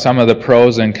thinking about some of the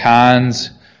pros and cons.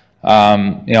 You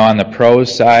know, on the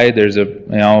pros side, there's a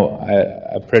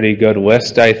pretty good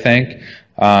list, I think,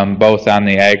 both on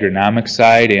the agronomic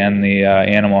side and the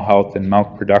animal health and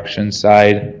milk production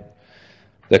side.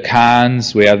 The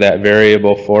cons, we have that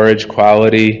variable forage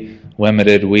quality,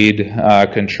 limited weed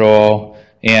control,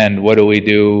 and what do we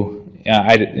do?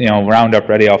 Roundup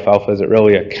Ready alfalfa isn't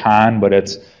really a con, but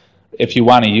it's, if you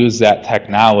want to use that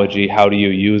technology, how do you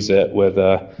use it with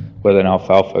an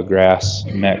alfalfa grass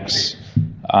mix?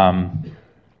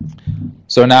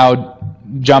 So now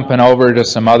jumping over to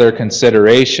some other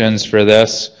considerations for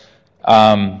this,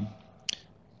 and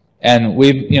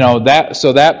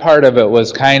that part of it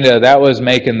was that was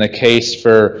making the case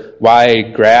for why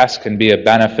grass can be a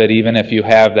benefit even if you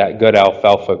have that good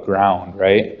alfalfa ground,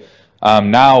 right?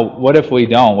 Now, what if we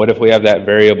don't? What if we have that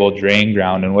variable drain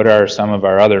ground, and what are some of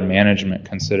our other management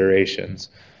considerations?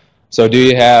 So do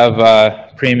you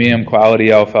have premium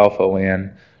quality alfalfa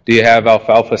land? Do you have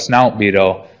alfalfa snout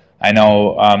beetle? I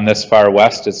know this far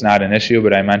west it's not an issue,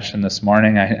 but I mentioned this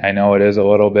morning, I know it is a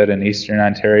little bit in eastern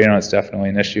Ontario, and it's definitely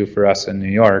an issue for us in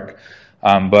New York.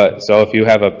 But so if you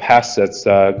have a pest that's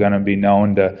going to be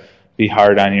known to be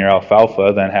hard on your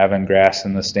alfalfa, then having grass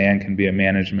in the stand can be a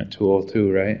management tool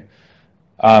too, right?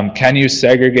 Can you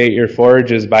segregate your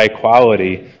forages by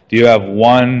quality? Do you have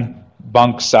one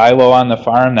bunk silo on the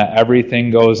farm that everything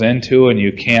goes into and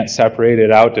you can't separate it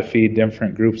out to feed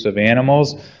different groups of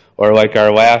animals? Or like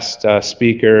our last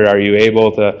speaker, are you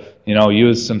able to,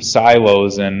 use some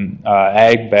silos and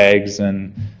ag bags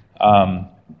and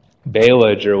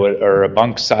baleage or a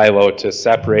bunk silo to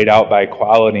separate out by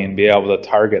quality and be able to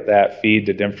target that feed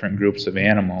to different groups of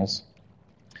animals?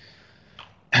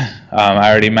 I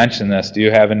already mentioned this. Do you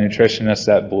have a nutritionist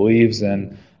that believes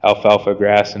in alfalfa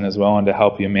grass and is willing to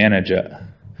help you manage it?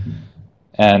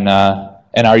 And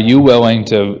are you willing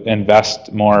to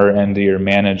invest more into your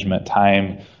management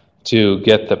time to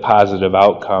get the positive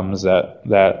outcomes that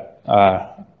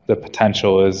the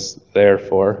potential is there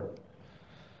for?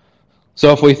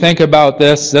 So if we think about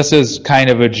this is kind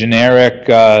of a generic,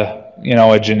 little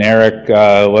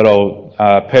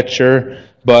picture.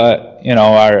 But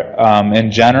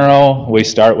in general, we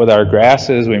start with our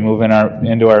grasses. We move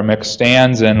into our mixed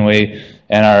stands,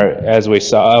 as we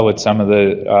saw with some of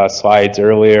the slides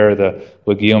earlier, the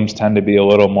legumes tend to be a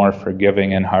little more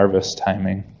forgiving in harvest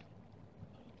timing.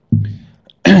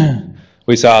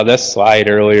 We saw this slide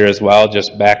earlier as well,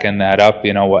 just backing that up,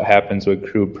 what happens with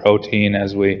crude protein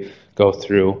as we go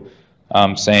through.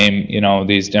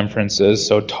 These differences.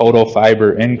 So total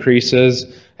fiber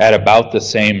increases at about the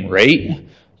same rate,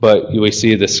 but we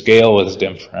see the scale is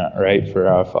different, right, for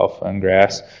alfalfa and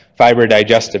grass. Fiber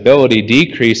digestibility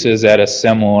decreases at a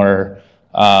similar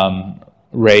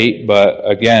rate, but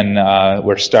again,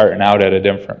 we're starting out at a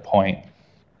different point.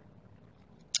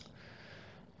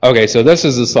 Okay, so this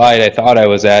is the slide I thought I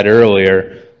was at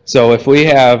earlier. So if we're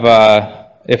going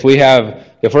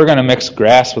to mix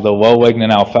grass with a low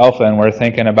lignin alfalfa, and we're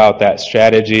thinking about that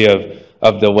strategy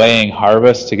of delaying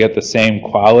harvest to get the same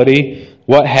quality,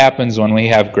 what happens when we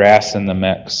have grass in the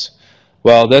mix?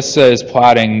 Well, this is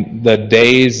plotting the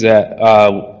days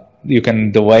that you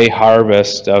can delay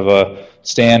harvest of a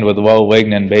stand with low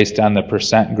lignin based on the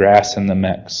percent grass in the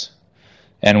mix.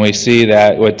 And we see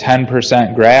that with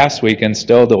 10% grass, we can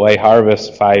still delay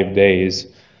harvest 5 days.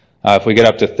 If we get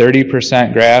up to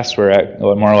 30% grass, we're at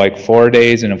more like 4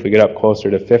 days, and if we get up closer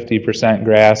to 50%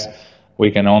 grass, we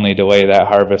can only delay that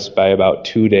harvest by about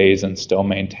 2 days and still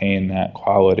maintain that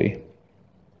quality.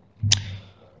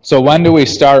 So when do we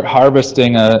start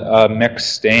harvesting a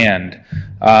mixed stand?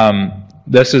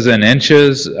 This is in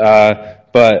inches,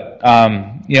 but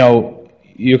you know,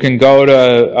 you can go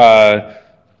to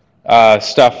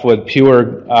stuff with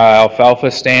pure alfalfa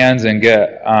stands and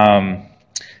get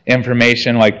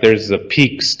information like there's a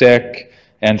peak stick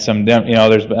and some, you know,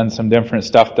 there's been some different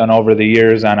stuff done over the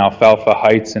years on alfalfa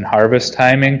heights and harvest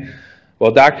timing.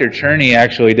 Well, Dr. Cherney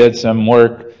actually did some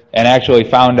work and actually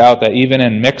found out that even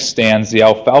in mixed stands, the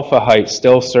alfalfa height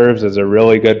still serves as a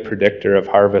really good predictor of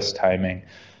harvest timing.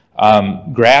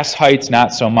 Grass heights,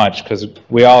 not so much, because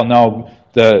we all know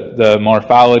the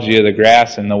morphology of the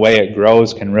grass and the way it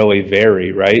grows can really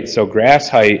vary, right? So grass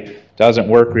height doesn't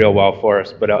work real well for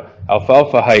us, but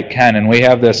alfalfa height can. And we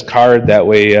have this card that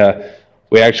we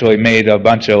actually made a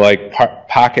bunch of like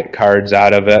pocket cards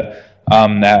out of it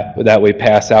that we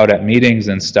pass out at meetings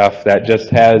and stuff that just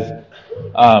has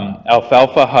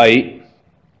alfalfa height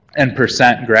and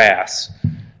percent grass.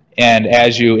 And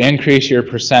as you increase your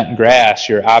percent grass,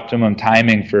 your optimum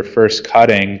timing for first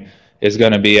cutting is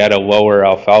going to be at a lower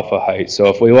alfalfa height. So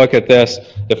if we look at this,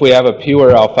 if we have a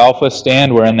pure alfalfa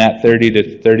stand, we're in that 30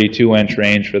 to 32 inch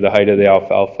range for the height of the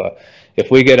alfalfa. If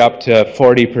we get up to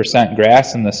 40%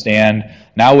 grass in the stand,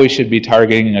 now we should be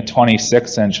targeting a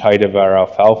 26 inch height of our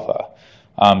alfalfa.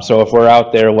 So if we're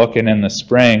out there looking in the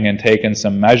spring and taking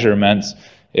some measurements,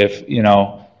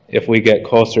 if we get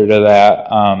closer to that,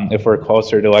 if we're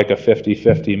closer to like a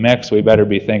 50-50 mix, we better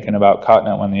be thinking about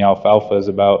cutting it when the alfalfa is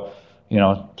about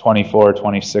 24,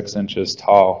 26 inches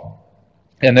tall.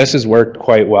 And this has worked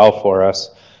quite well for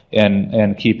us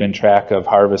in keeping track of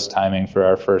harvest timing for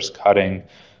our first cutting.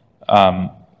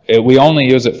 We only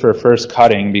use it for first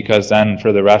cutting because then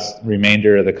for the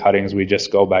remainder of the cuttings we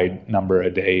just go by number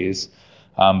of days.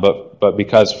 But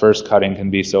because first cutting can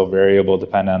be so variable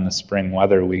depending on the spring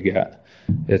weather we get,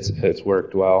 it's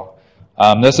worked well.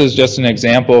 This is just an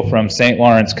example from St.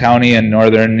 Lawrence County in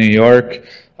northern New York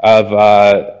of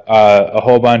a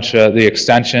whole bunch of the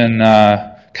extension,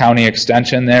 county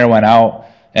extension there went out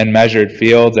and measured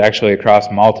fields actually across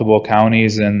multiple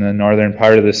counties in the northern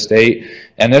part of the state.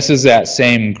 And this is that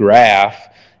same graph,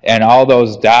 and all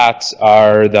those dots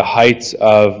are the heights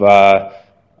of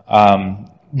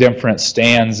different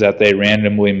stands that they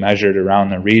randomly measured around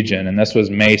the region. And this was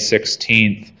May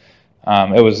 16th.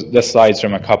 This slide's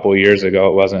from a couple years ago.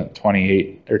 It wasn't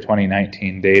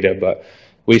 2019 data, but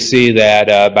we see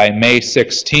that by May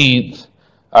 16th,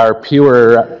 our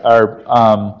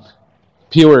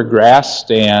pure grass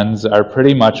stands are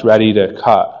pretty much ready to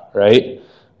cut, right?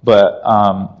 But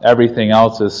everything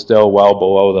else is still well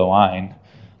below the line.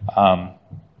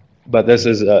 But this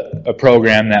is a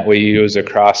program that we use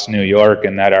across New York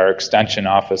and that our extension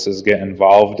offices get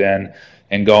involved in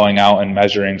going out and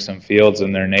measuring some fields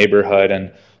in their neighborhood.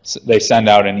 And they send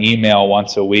out an email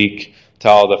once a week to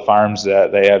all the farms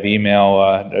that they have email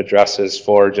addresses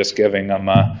for, just giving them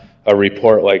a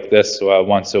report like this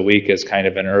once a week as kind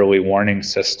of an early warning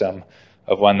system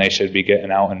of when they should be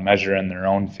getting out and measuring their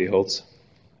own fields.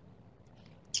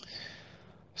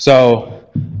 So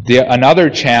another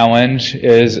challenge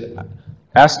is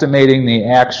estimating the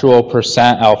actual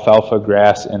percent alfalfa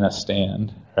grass in a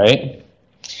stand, right?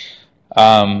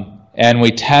 And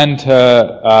we tend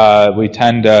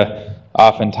to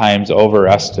oftentimes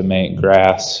overestimate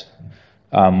grass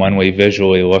when we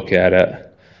visually look at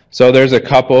it. So there's a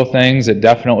couple of things. It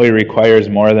definitely requires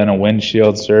more than a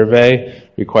windshield survey.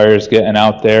 Requires getting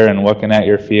out there and looking at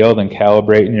your field and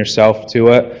calibrating yourself to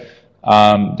it.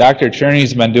 Dr.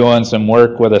 Cherney's been doing some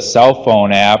work with a cell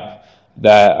phone app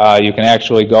that you can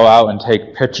actually go out and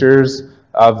take pictures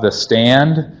of the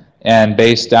stand, and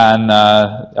based on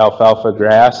alfalfa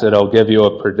grass, it'll give you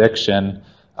a prediction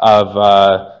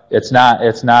of it's not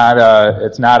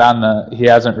on the, he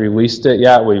hasn't released it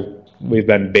yet. We've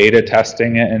been beta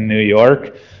testing it in New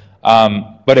York.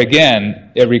 But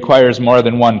again, it requires more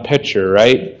than one picture,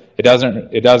 right?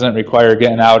 It doesn't require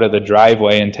getting out of the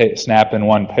driveway and snapping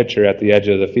one picture at the edge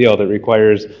of the field. It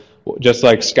requires, just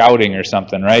like scouting or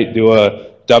something, right? Do a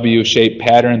W-shaped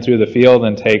pattern through the field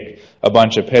and take a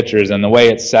bunch of pictures. And the way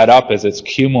it's set up is it's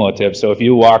cumulative. So if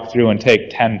you walk through and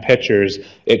take 10 pictures,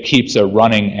 it keeps a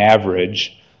running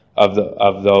average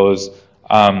of those.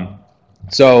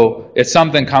 So it's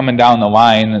something coming down the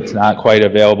line. It's not quite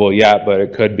available yet, but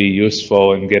it could be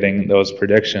useful in getting those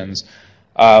predictions.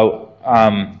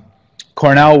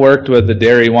 Cornell worked with the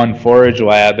Dairy Forage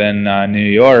Lab in New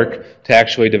York to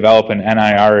actually develop an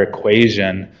NIR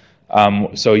equation.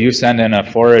 So you send in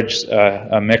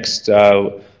a mixed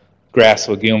grass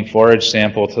legume forage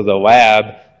sample to the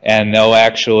lab, and they'll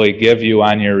actually give you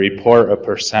on your report a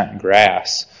 %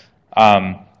 grass.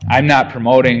 I'm not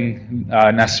promoting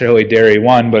necessarily Dairy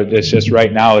 1, but it's just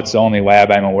right now it's the only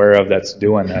lab I'm aware of that's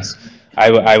doing this.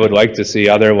 I would like to see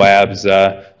other labs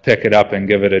pick it up and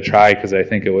give it a try, because I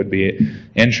think it would be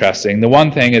interesting. The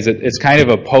one thing is it's kind of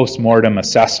a post-mortem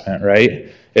assessment,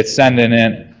 right? It's sending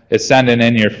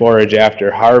in your forage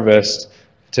after harvest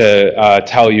to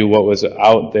tell you what was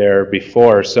out there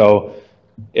before. So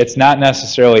it's not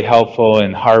necessarily helpful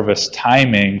in harvest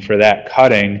timing for that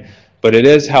cutting, but it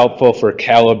is helpful for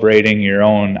calibrating your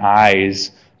own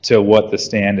eyes to what the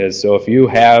stand is. So if you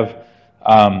have,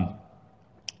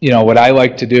 what I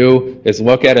like to do is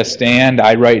look at a stand,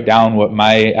 I write down what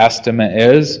my estimate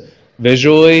is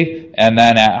visually, and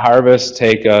then at harvest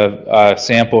take a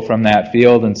sample from that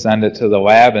field and send it to the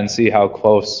lab and see how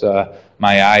close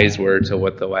my eyes were to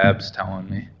what the lab's telling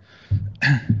me.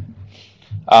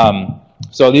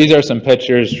 So these are some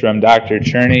pictures from Dr.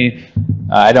 Cherney.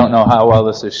 I don't know how well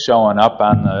this is showing up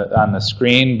on the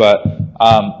screen, but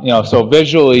so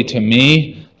visually to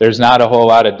me, there's not a whole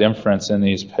lot of difference in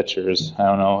these pictures. I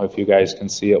don't know if you guys can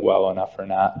see it well enough or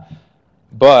not,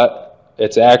 but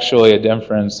it's actually a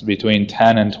difference between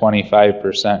 10 and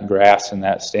 25% grass in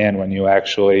that stand when you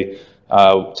actually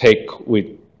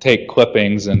take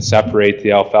clippings and separate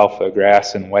the alfalfa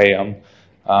grass and weigh them.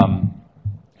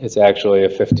 It's actually a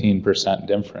 15%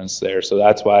 difference there. So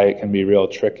that's why it can be real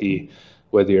tricky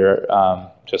with your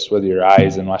just with your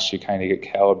eyes unless you kind of get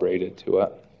calibrated to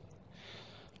it.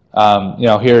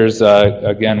 Here's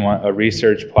again a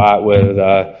research plot with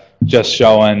just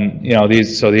showing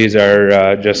these. So these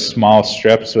are just small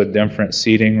strips with different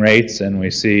seeding rates, and we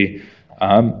see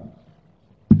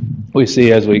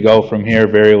as we go from here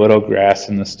very little grass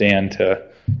in the stand to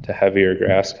heavier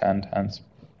grass contents.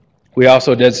 We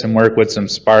also did some work with some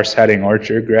sparse heading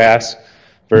orchard grass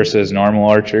versus normal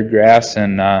orchard grass,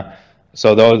 and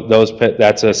so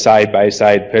that's a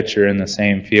side-by-side picture in the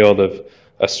same field of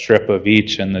a strip of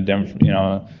each, and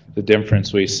the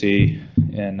difference we see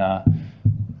in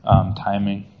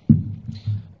timing.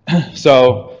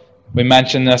 So we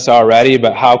mentioned this already,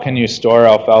 but how can you store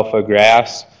alfalfa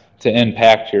grass to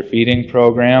impact your feeding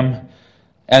program?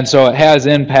 And so it has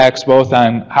impacts both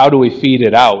on how do we feed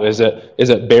it out. Is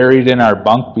it buried in our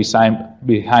bunk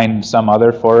behind some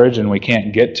other forage and we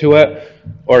can't get to it,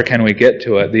 or can we get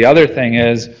to it? The other thing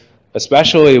is,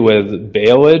 especially with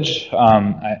baleage,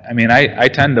 I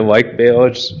tend to like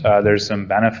baleage. There's some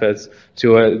benefits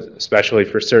to it, especially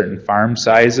for certain farm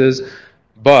sizes.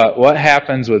 But what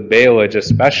happens with baleage,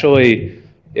 especially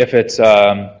if it's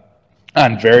on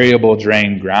variable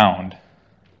drain ground?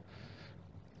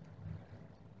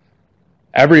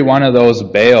 Every one of those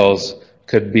bales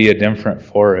could be a different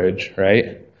forage,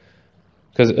 right?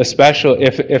 Because especially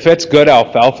if it's good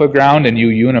alfalfa ground and you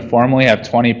uniformly have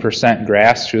 20%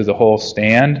 grass through the whole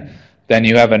stand, then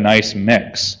you have a nice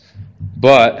mix.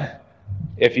 But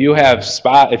if you have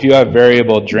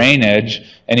variable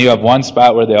drainage and you have one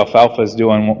spot where the alfalfa is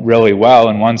doing really well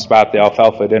and one spot the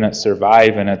alfalfa didn't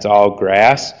survive and it's all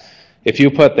grass, if you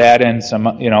put that in some,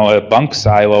 a bunk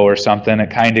silo or something, it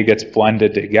kind of gets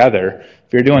blended together.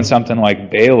 If you're doing something like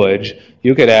baleage,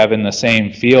 you could have in the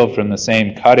same field from the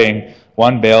same cutting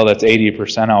one bale that's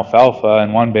 80% alfalfa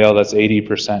and one bale that's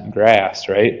 80% grass,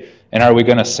 right? And are we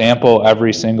going to sample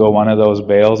every single one of those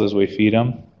bales as we feed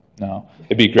them? No.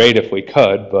 It'd be great if we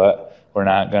could, but we're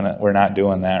not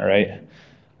doing that, right?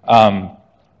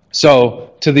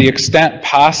 So to the extent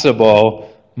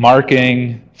possible,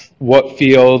 marking what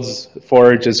fields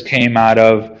forages came out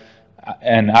of,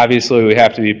 and obviously we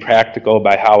have to be practical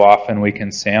by how often we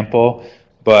can sample,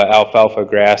 but alfalfa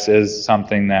grass is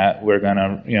something that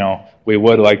we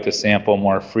would like to sample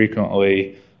more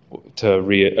frequently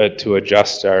to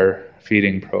adjust our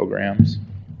feeding programs.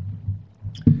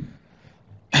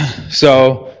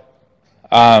 So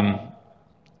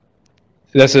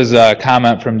this is a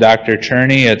comment from Dr.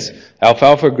 Cherney.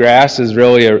 Alfalfa grass is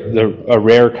really a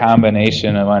rare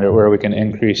combination where we can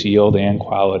increase yield and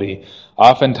quality.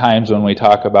 Oftentimes when we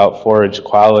talk about forage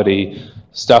quality,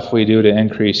 stuff we do to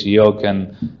increase yield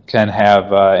can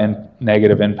have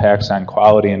negative impacts on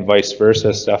quality, and vice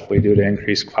versa. Stuff we do to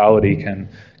increase quality can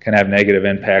can have negative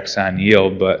impacts on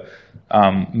yield. But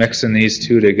mixing these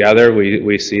two together,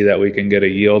 we see that we can get a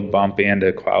yield bump and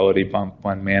a quality bump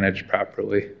when managed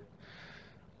properly.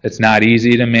 It's not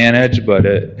easy to manage, but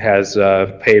it has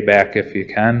payback if you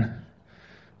can.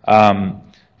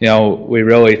 You know, we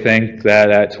really think that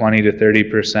at 20 to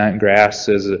 30% grass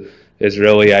is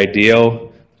really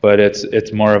ideal, but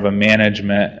it's more of a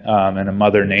management and a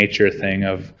Mother Nature thing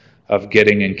of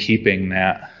getting and keeping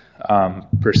that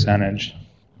percentage.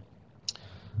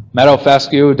 Meadow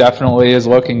fescue definitely is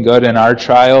looking good in our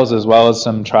trials, as well as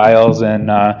some trials in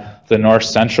the north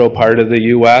central part of the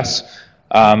U.S.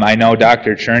 I know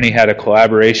Dr. Cherney had a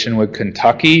collaboration with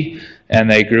Kentucky,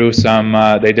 and they grew some.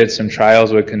 They did some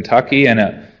trials with Kentucky, and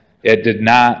it did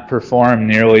not perform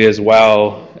nearly as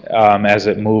well as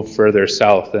it moved further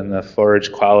south, and the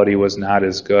forage quality was not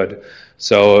as good.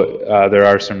 So there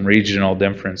are some regional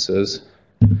differences.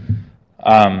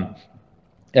 And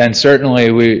certainly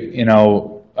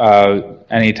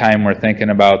anytime we're thinking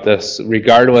about this,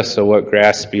 regardless of what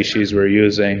grass species we're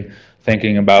using,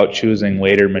 thinking about choosing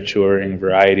later maturing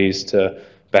varieties to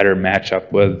better match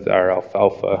up with our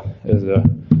alfalfa is a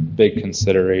big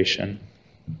consideration.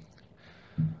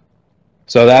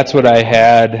 So that's what I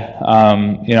had.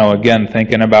 Again,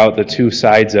 thinking about the two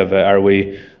sides of it. Are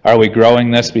we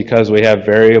growing this because we have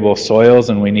variable soils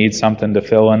and we need something to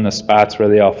fill in the spots where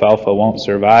the alfalfa won't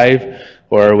survive?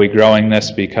 Or are we growing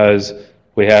this because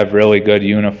we have really good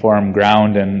uniform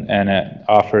ground and it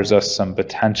offers us some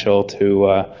potential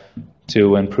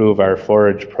to improve our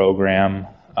forage program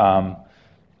on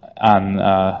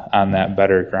that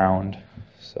better ground?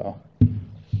 So.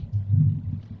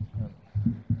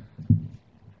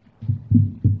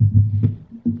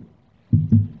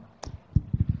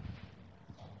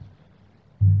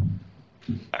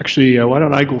 Actually, why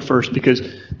don't I go first, because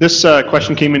this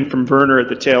question came in from Werner at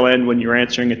the tail end when you were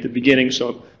answering at the beginning,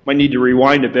 so might need to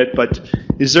rewind a bit, but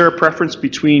is there a preference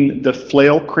between the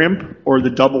flail crimp or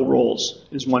the double rolls?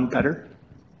 Is one better?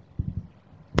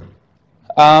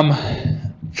 I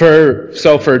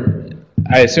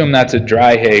assume that's a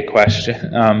dry hay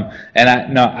question, and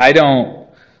I don't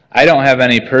have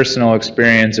any personal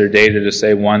experience or data to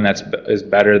say one is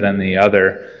better than the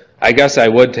other. I guess I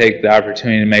would take the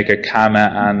opportunity to make a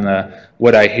comment on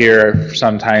what I hear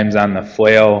sometimes on the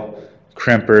flail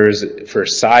crimpers for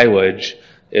silage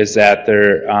is that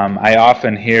I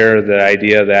often hear the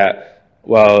idea that,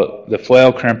 well, the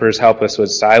flail crimpers help us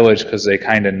with silage because they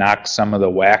kind of knock some of the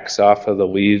wax off of the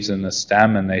leaves and the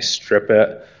stem, and they strip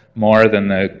it more than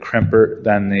the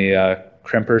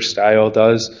crimper style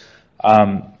does.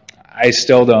 I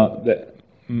still don't.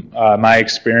 My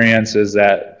experience is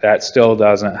that still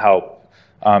doesn't help.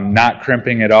 Not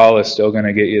crimping at all is still going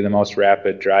to get you the most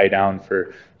rapid dry down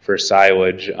for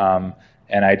silage,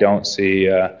 and I don't see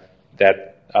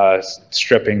that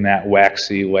stripping that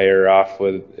waxy layer off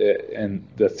and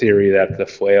the theory that the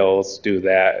flails do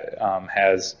that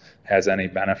has any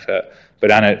benefit.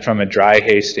 But from a dry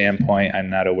hay standpoint, I'm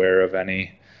not aware of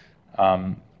any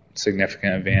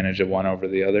significant advantage of one over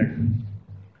the other.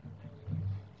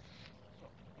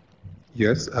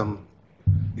 Yes,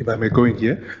 if I may go in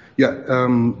here. Yeah,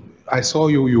 I saw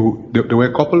there were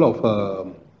a couple of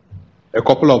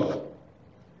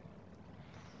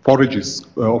forages,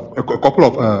 a couple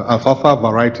of alfalfa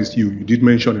varieties you did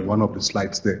mention in one of the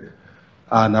slides there.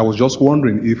 And I was just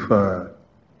wondering if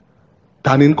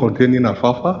tannin containing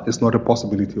alfalfa is not a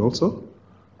possibility also?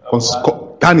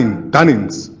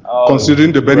 Tannins,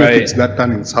 considering the benefits that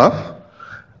tannins have.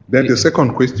 Then the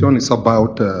second question is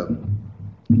about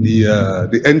the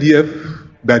NDF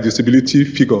digestibility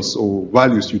figures or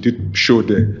values you did show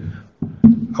there.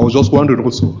 I was just wondering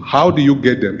also, how do you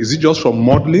get them? Is it just from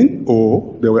modeling,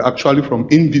 or they were actually from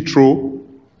in vitro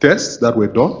tests that were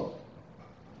done?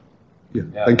 Yeah.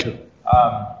 Thank you.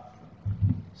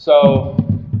 So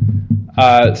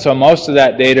most of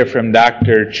that data from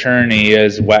Dr. Cherney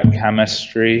is wet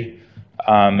chemistry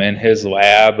in his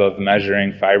lab of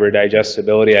measuring fiber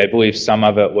digestibility. I believe some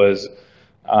of it was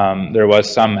there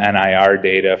was some NIR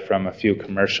data from a few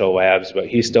commercial labs, but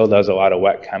he still does a lot of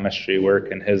wet chemistry work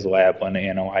in his lab when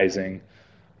analyzing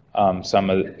some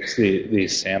of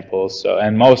these samples. So,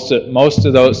 and most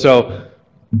of those. So,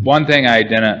 one thing I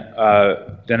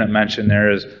didn't mention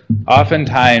there is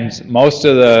oftentimes most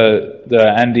of the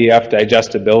NDF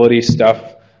digestibility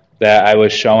stuff that I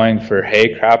was showing for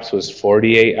hay crops was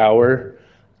 48-hour.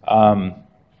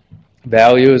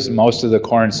 Values. Most of the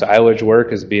corn silage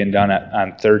work is being done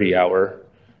on 30-hour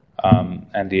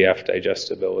NDF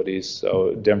digestibilities,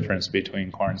 so difference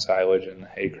between corn silage and the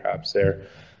hay crops there.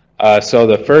 So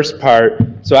the first part,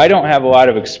 so I don't have a lot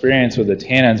of experience with the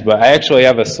tannins, but I actually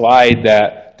have a slide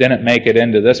that didn't make it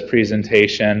into this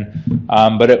presentation,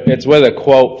 but it's with a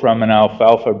quote from an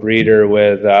alfalfa breeder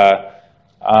with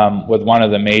one of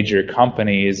the major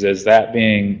companies, as that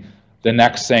being the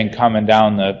next thing coming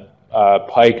down the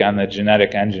pike on the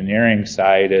genetic engineering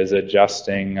side is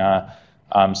adjusting.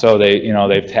 So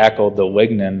they've tackled the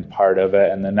lignin part of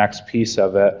it, and the next piece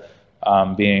of it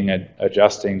being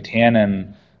adjusting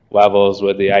tannin levels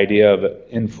with the idea of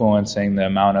influencing the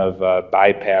amount of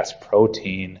bypass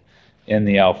protein in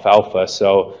the alfalfa.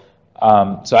 So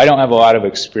I don't have a lot of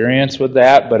experience with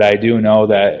that, but I do know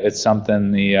that it's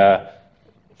something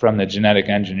from the genetic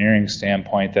engineering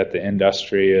standpoint that the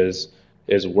industry is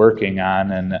working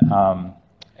on,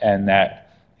 and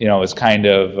that is kind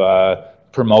of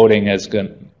promoting as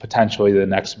potentially the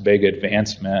next big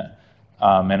advancement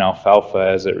in alfalfa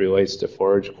as it relates to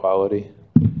forage quality.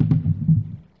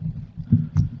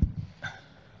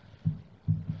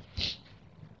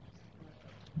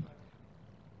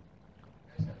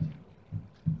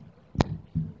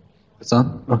 It's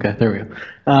on? Okay, there we go.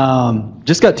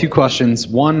 Just got two questions.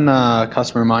 One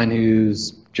customer of mine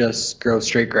who's just grows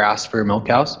straight grass for milk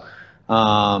cows.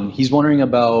 He's wondering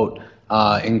about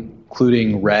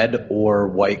including red or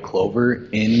white clover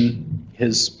in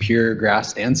his pure grass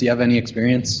stands. Do you have any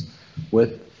experience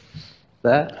with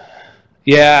that?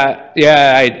 Yeah,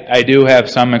 I do have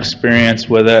some experience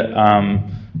with it.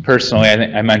 Personally, I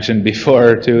think I mentioned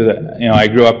before too that I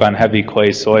grew up on heavy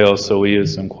clay soils, so we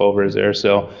use some clovers there.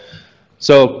 So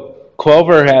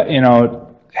clover,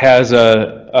 has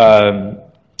a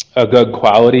good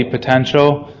quality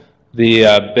potential.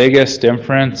 The biggest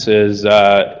difference is,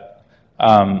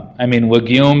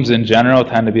 legumes in general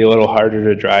tend to be a little harder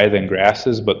to dry than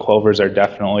grasses, but clovers are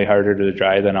definitely harder to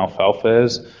dry than alfalfa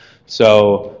is.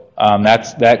 So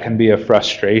that can be a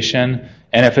frustration.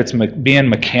 And if it's being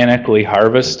mechanically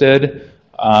harvested,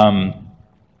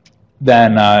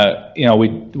 then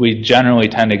we generally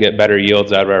tend to get better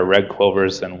yields out of our red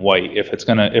clovers than white. If it's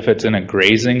in a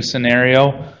grazing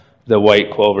scenario, the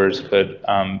white clovers could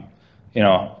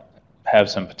have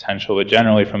some potential, but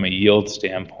generally from a yield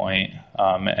standpoint,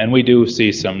 and we do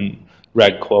see some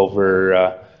red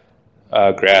clover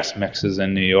grass mixes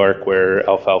in New York where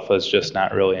alfalfa is just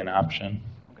not really an option.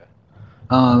 Okay.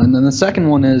 And then the second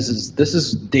one is this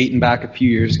is dating back a few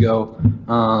years ago.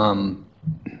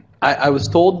 I was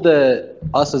told that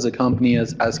us as a company,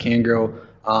 as CanGrow,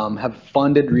 have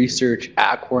funded research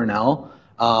at Cornell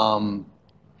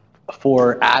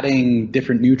for adding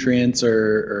different nutrients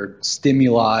or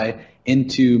stimuli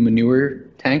into manure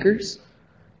tankers.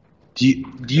 Do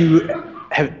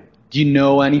you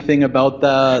know anything about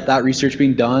that research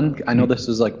being done? I know this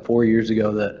was like 4 years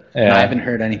ago and I haven't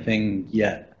heard anything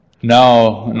yet.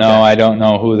 No, Okay. I don't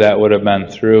know who that would have been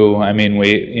through. I mean,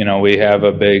 we have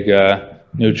a big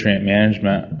nutrient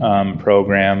management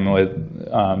program with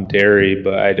dairy,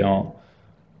 but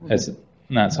it's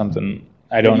not something,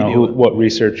 I don't know what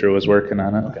researcher was working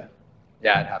on it. Okay.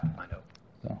 Yeah, I'd have to find out.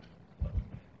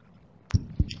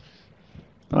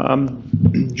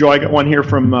 Joe, I got one here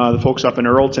from the folks up in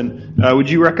Earlton. Would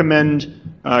you recommend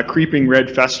creeping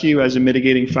red fescue as a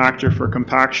mitigating factor for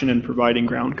compaction and providing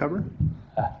ground cover?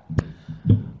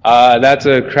 That's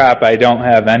a crop I don't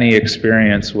have any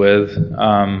experience with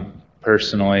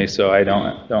personally, so I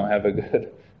don't have a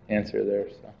good answer there.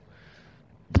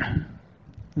 So.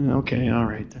 Okay, all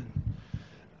right then.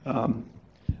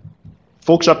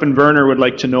 Folks up in Verner would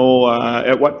like to know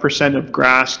at what % of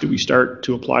grass do we start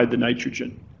to apply the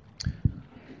nitrogen?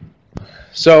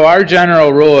 So our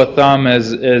general rule of thumb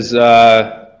is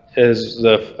a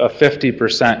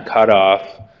 50% cutoff.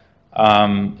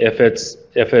 If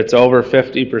it's over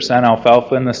 50%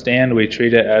 alfalfa in the stand, we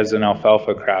treat it as an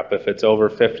alfalfa crop. If it's over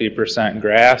 50%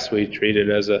 grass, we treat it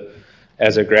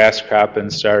as a grass crop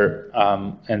and start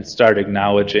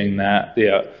acknowledging that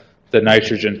the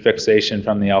nitrogen fixation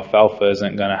from the alfalfa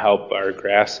isn't going to help our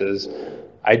grasses.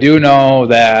 I do know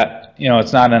that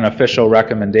it's not an official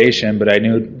recommendation, but I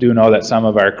do know that some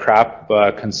of our crop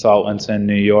consultants in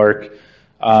New York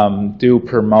do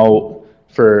promote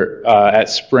for at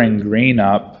spring green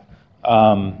up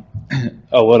a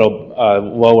little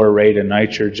lower rate of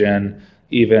nitrogen,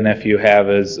 even if you have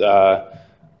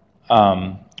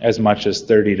as much as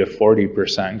 30 to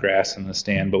 40% grass in the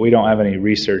stand. But we don't have any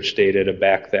research data to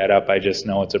back that up. I just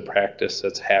know it's a practice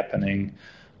that's happening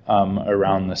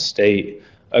around the state.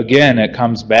 Again, it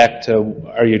comes back to,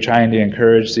 are you trying to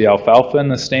encourage the alfalfa in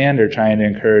the stand or trying to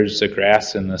encourage the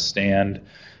grass in the stand?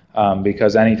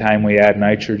 Because anytime we add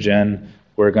nitrogen,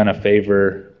 we're going to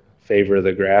favor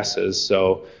the grasses.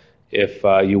 So if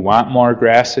you want more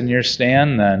grass in your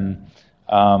stand, then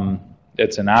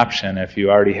it's an option. If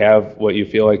you already have what you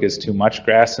feel like is too much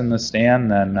grass in the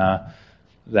stand,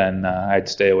 then I'd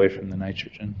stay away from the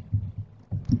nitrogen.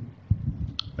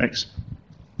 Thanks.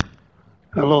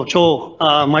 Hello, Joel.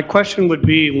 My question would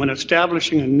be, when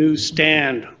establishing a new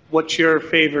stand, what's your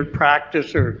favorite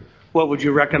practice, or what would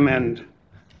you recommend?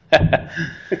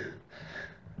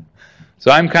 So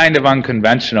I'm kind of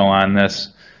unconventional on this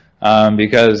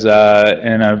because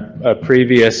in a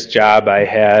previous job I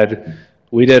had,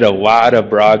 we did a lot of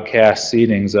broadcast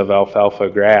seedings of alfalfa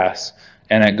grass,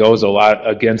 and it goes a lot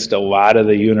against a lot of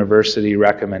the university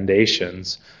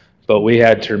recommendations, but we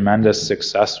had tremendous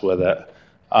success with it.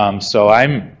 So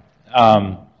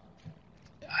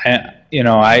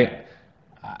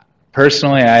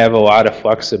personally, I have a lot of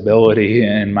flexibility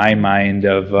in my mind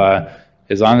of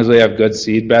as long as we have good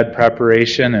seed bed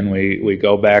preparation and we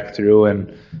go back through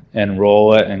and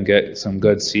roll it and get some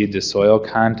good seed to soil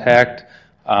contact.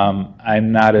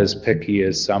 I'm not as picky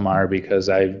as some are because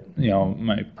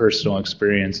my personal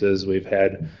experiences, we've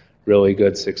had really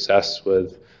good success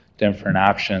with different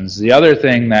options. The other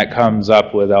thing that comes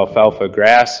up with alfalfa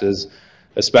grass is,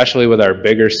 especially with our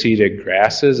bigger seeded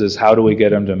grasses, is how do we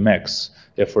get them to mix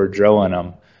if we're drilling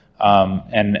them?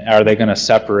 And are they going to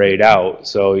separate out?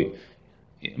 So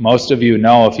most of you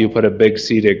know if you put a big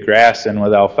seeded grass in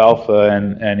with alfalfa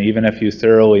and even if you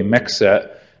thoroughly mix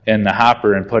it in the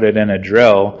hopper and put it in a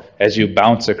drill, as you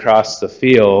bounce across the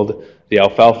field, the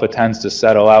alfalfa tends to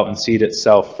settle out and seed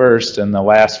itself first, and the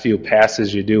last few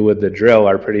passes you do with the drill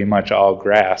are pretty much all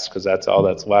grass because that's all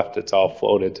that's left. It's all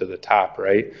floated to the top,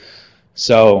 right?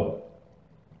 So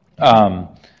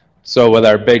with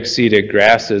our big seeded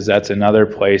grasses, that's another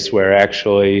place where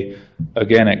actually,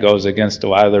 again, it goes against a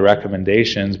lot of the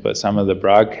recommendations, but some of the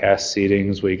broadcast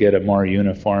seedings, we get a more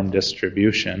uniform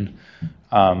distribution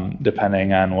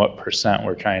depending on what percent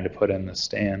we're trying to put in the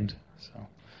stand. So.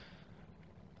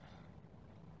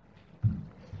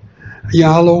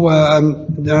 Yeah, hello.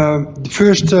 The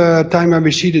first time when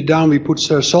we seeded down, we put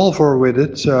sulfur with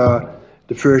it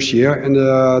the first year, and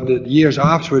the years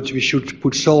afterwards we should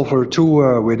put sulfur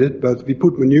too with it, but we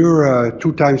put manure,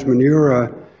 2 times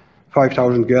manure,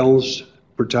 5,000 gallons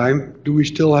per time. Do we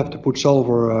still have to put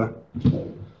sulfur?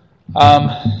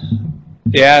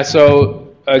 Yeah, so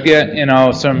again,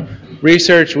 some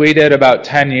research we did about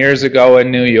 10 years ago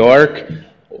in New York,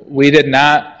 we did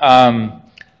not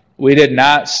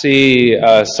see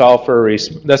sulfur,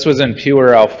 this was in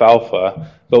pure alfalfa,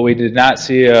 but we did not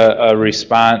see a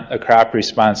crop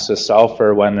response to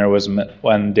sulfur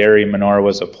when dairy manure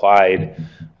was applied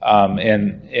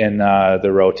in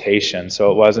the rotation.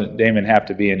 So they didn't even have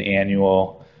to be an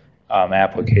annual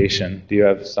application. Do you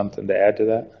have something to add to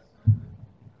that?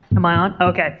 Am I on?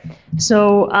 Okay.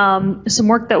 So some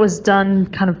work that was done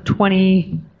kind of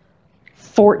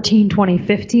 2014,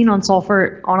 2015 on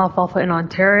alfalfa in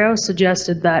Ontario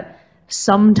suggested that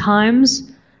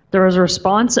sometimes there was a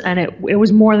response, and it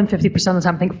was more than 50% of the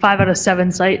time. I think 5 out of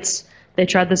 7 sites they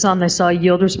tried this on, they saw a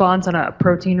yield response and a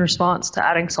protein response to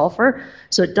adding sulfur.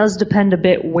 So it does depend a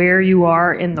bit where you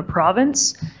are in the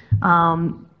province.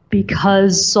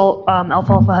 Because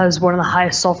alfalfa has one of the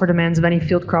highest sulfur demands of any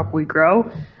field crop we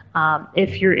grow.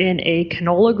 If you're in a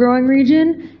canola growing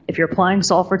region, if you're applying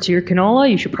sulfur to your canola,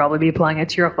 you should probably be applying it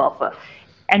to your alfalfa.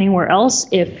 Anywhere else,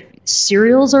 if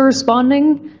cereals are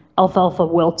responding, alfalfa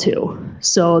will too.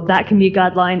 So that can be a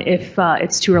guideline if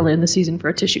it's too early in the season for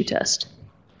a tissue test.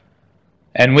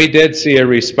 And we did see a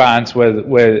response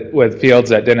with fields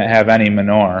that didn't have any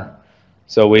manure.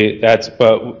 So but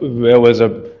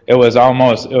it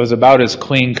was about as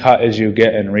clean cut as you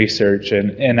get in research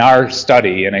and in our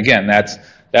study. And again, that's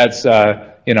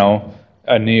a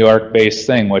New York-based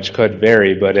thing, which could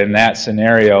vary. But in that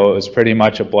scenario, it was pretty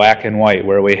much a black and white,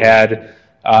 where we had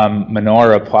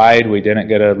manure applied, we didn't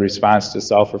get a response to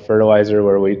sulfur fertilizer.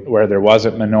 Where there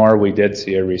wasn't manure, we did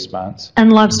see a response.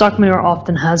 And livestock manure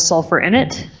often has sulfur in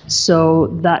it,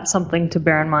 so that's something to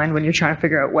bear in mind when you're trying to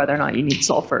figure out whether or not you need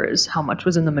sulfur, is how much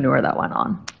was in the manure that went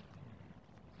on.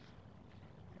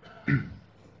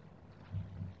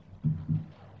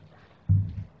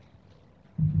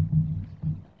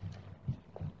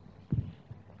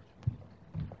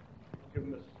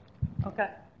 Okay.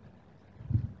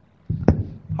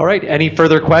 All right, any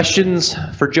further questions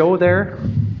for Joe there?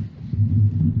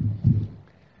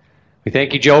 We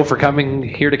thank you, Joe, for coming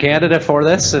here to Canada for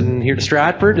this and here to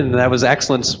Stratford, and that was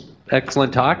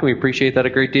excellent talk, and we appreciate that a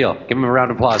great deal. Give him a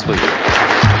round of applause, please.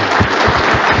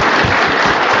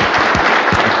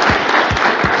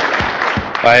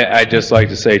 I'd just like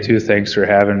to say, too, thanks for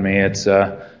having me.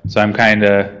 So I'm kind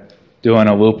of doing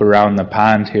a loop around the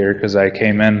pond here because I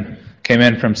came in came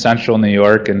in from central New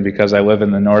York, and because I live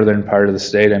in the northern part of the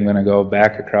state, I'm going to go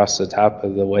back across the top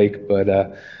of the lake. But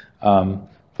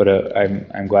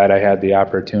I'm glad I had the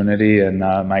opportunity, and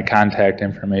my contact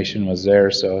information was there,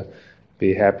 so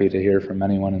be happy to hear from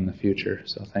anyone in the future.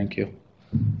 So thank you.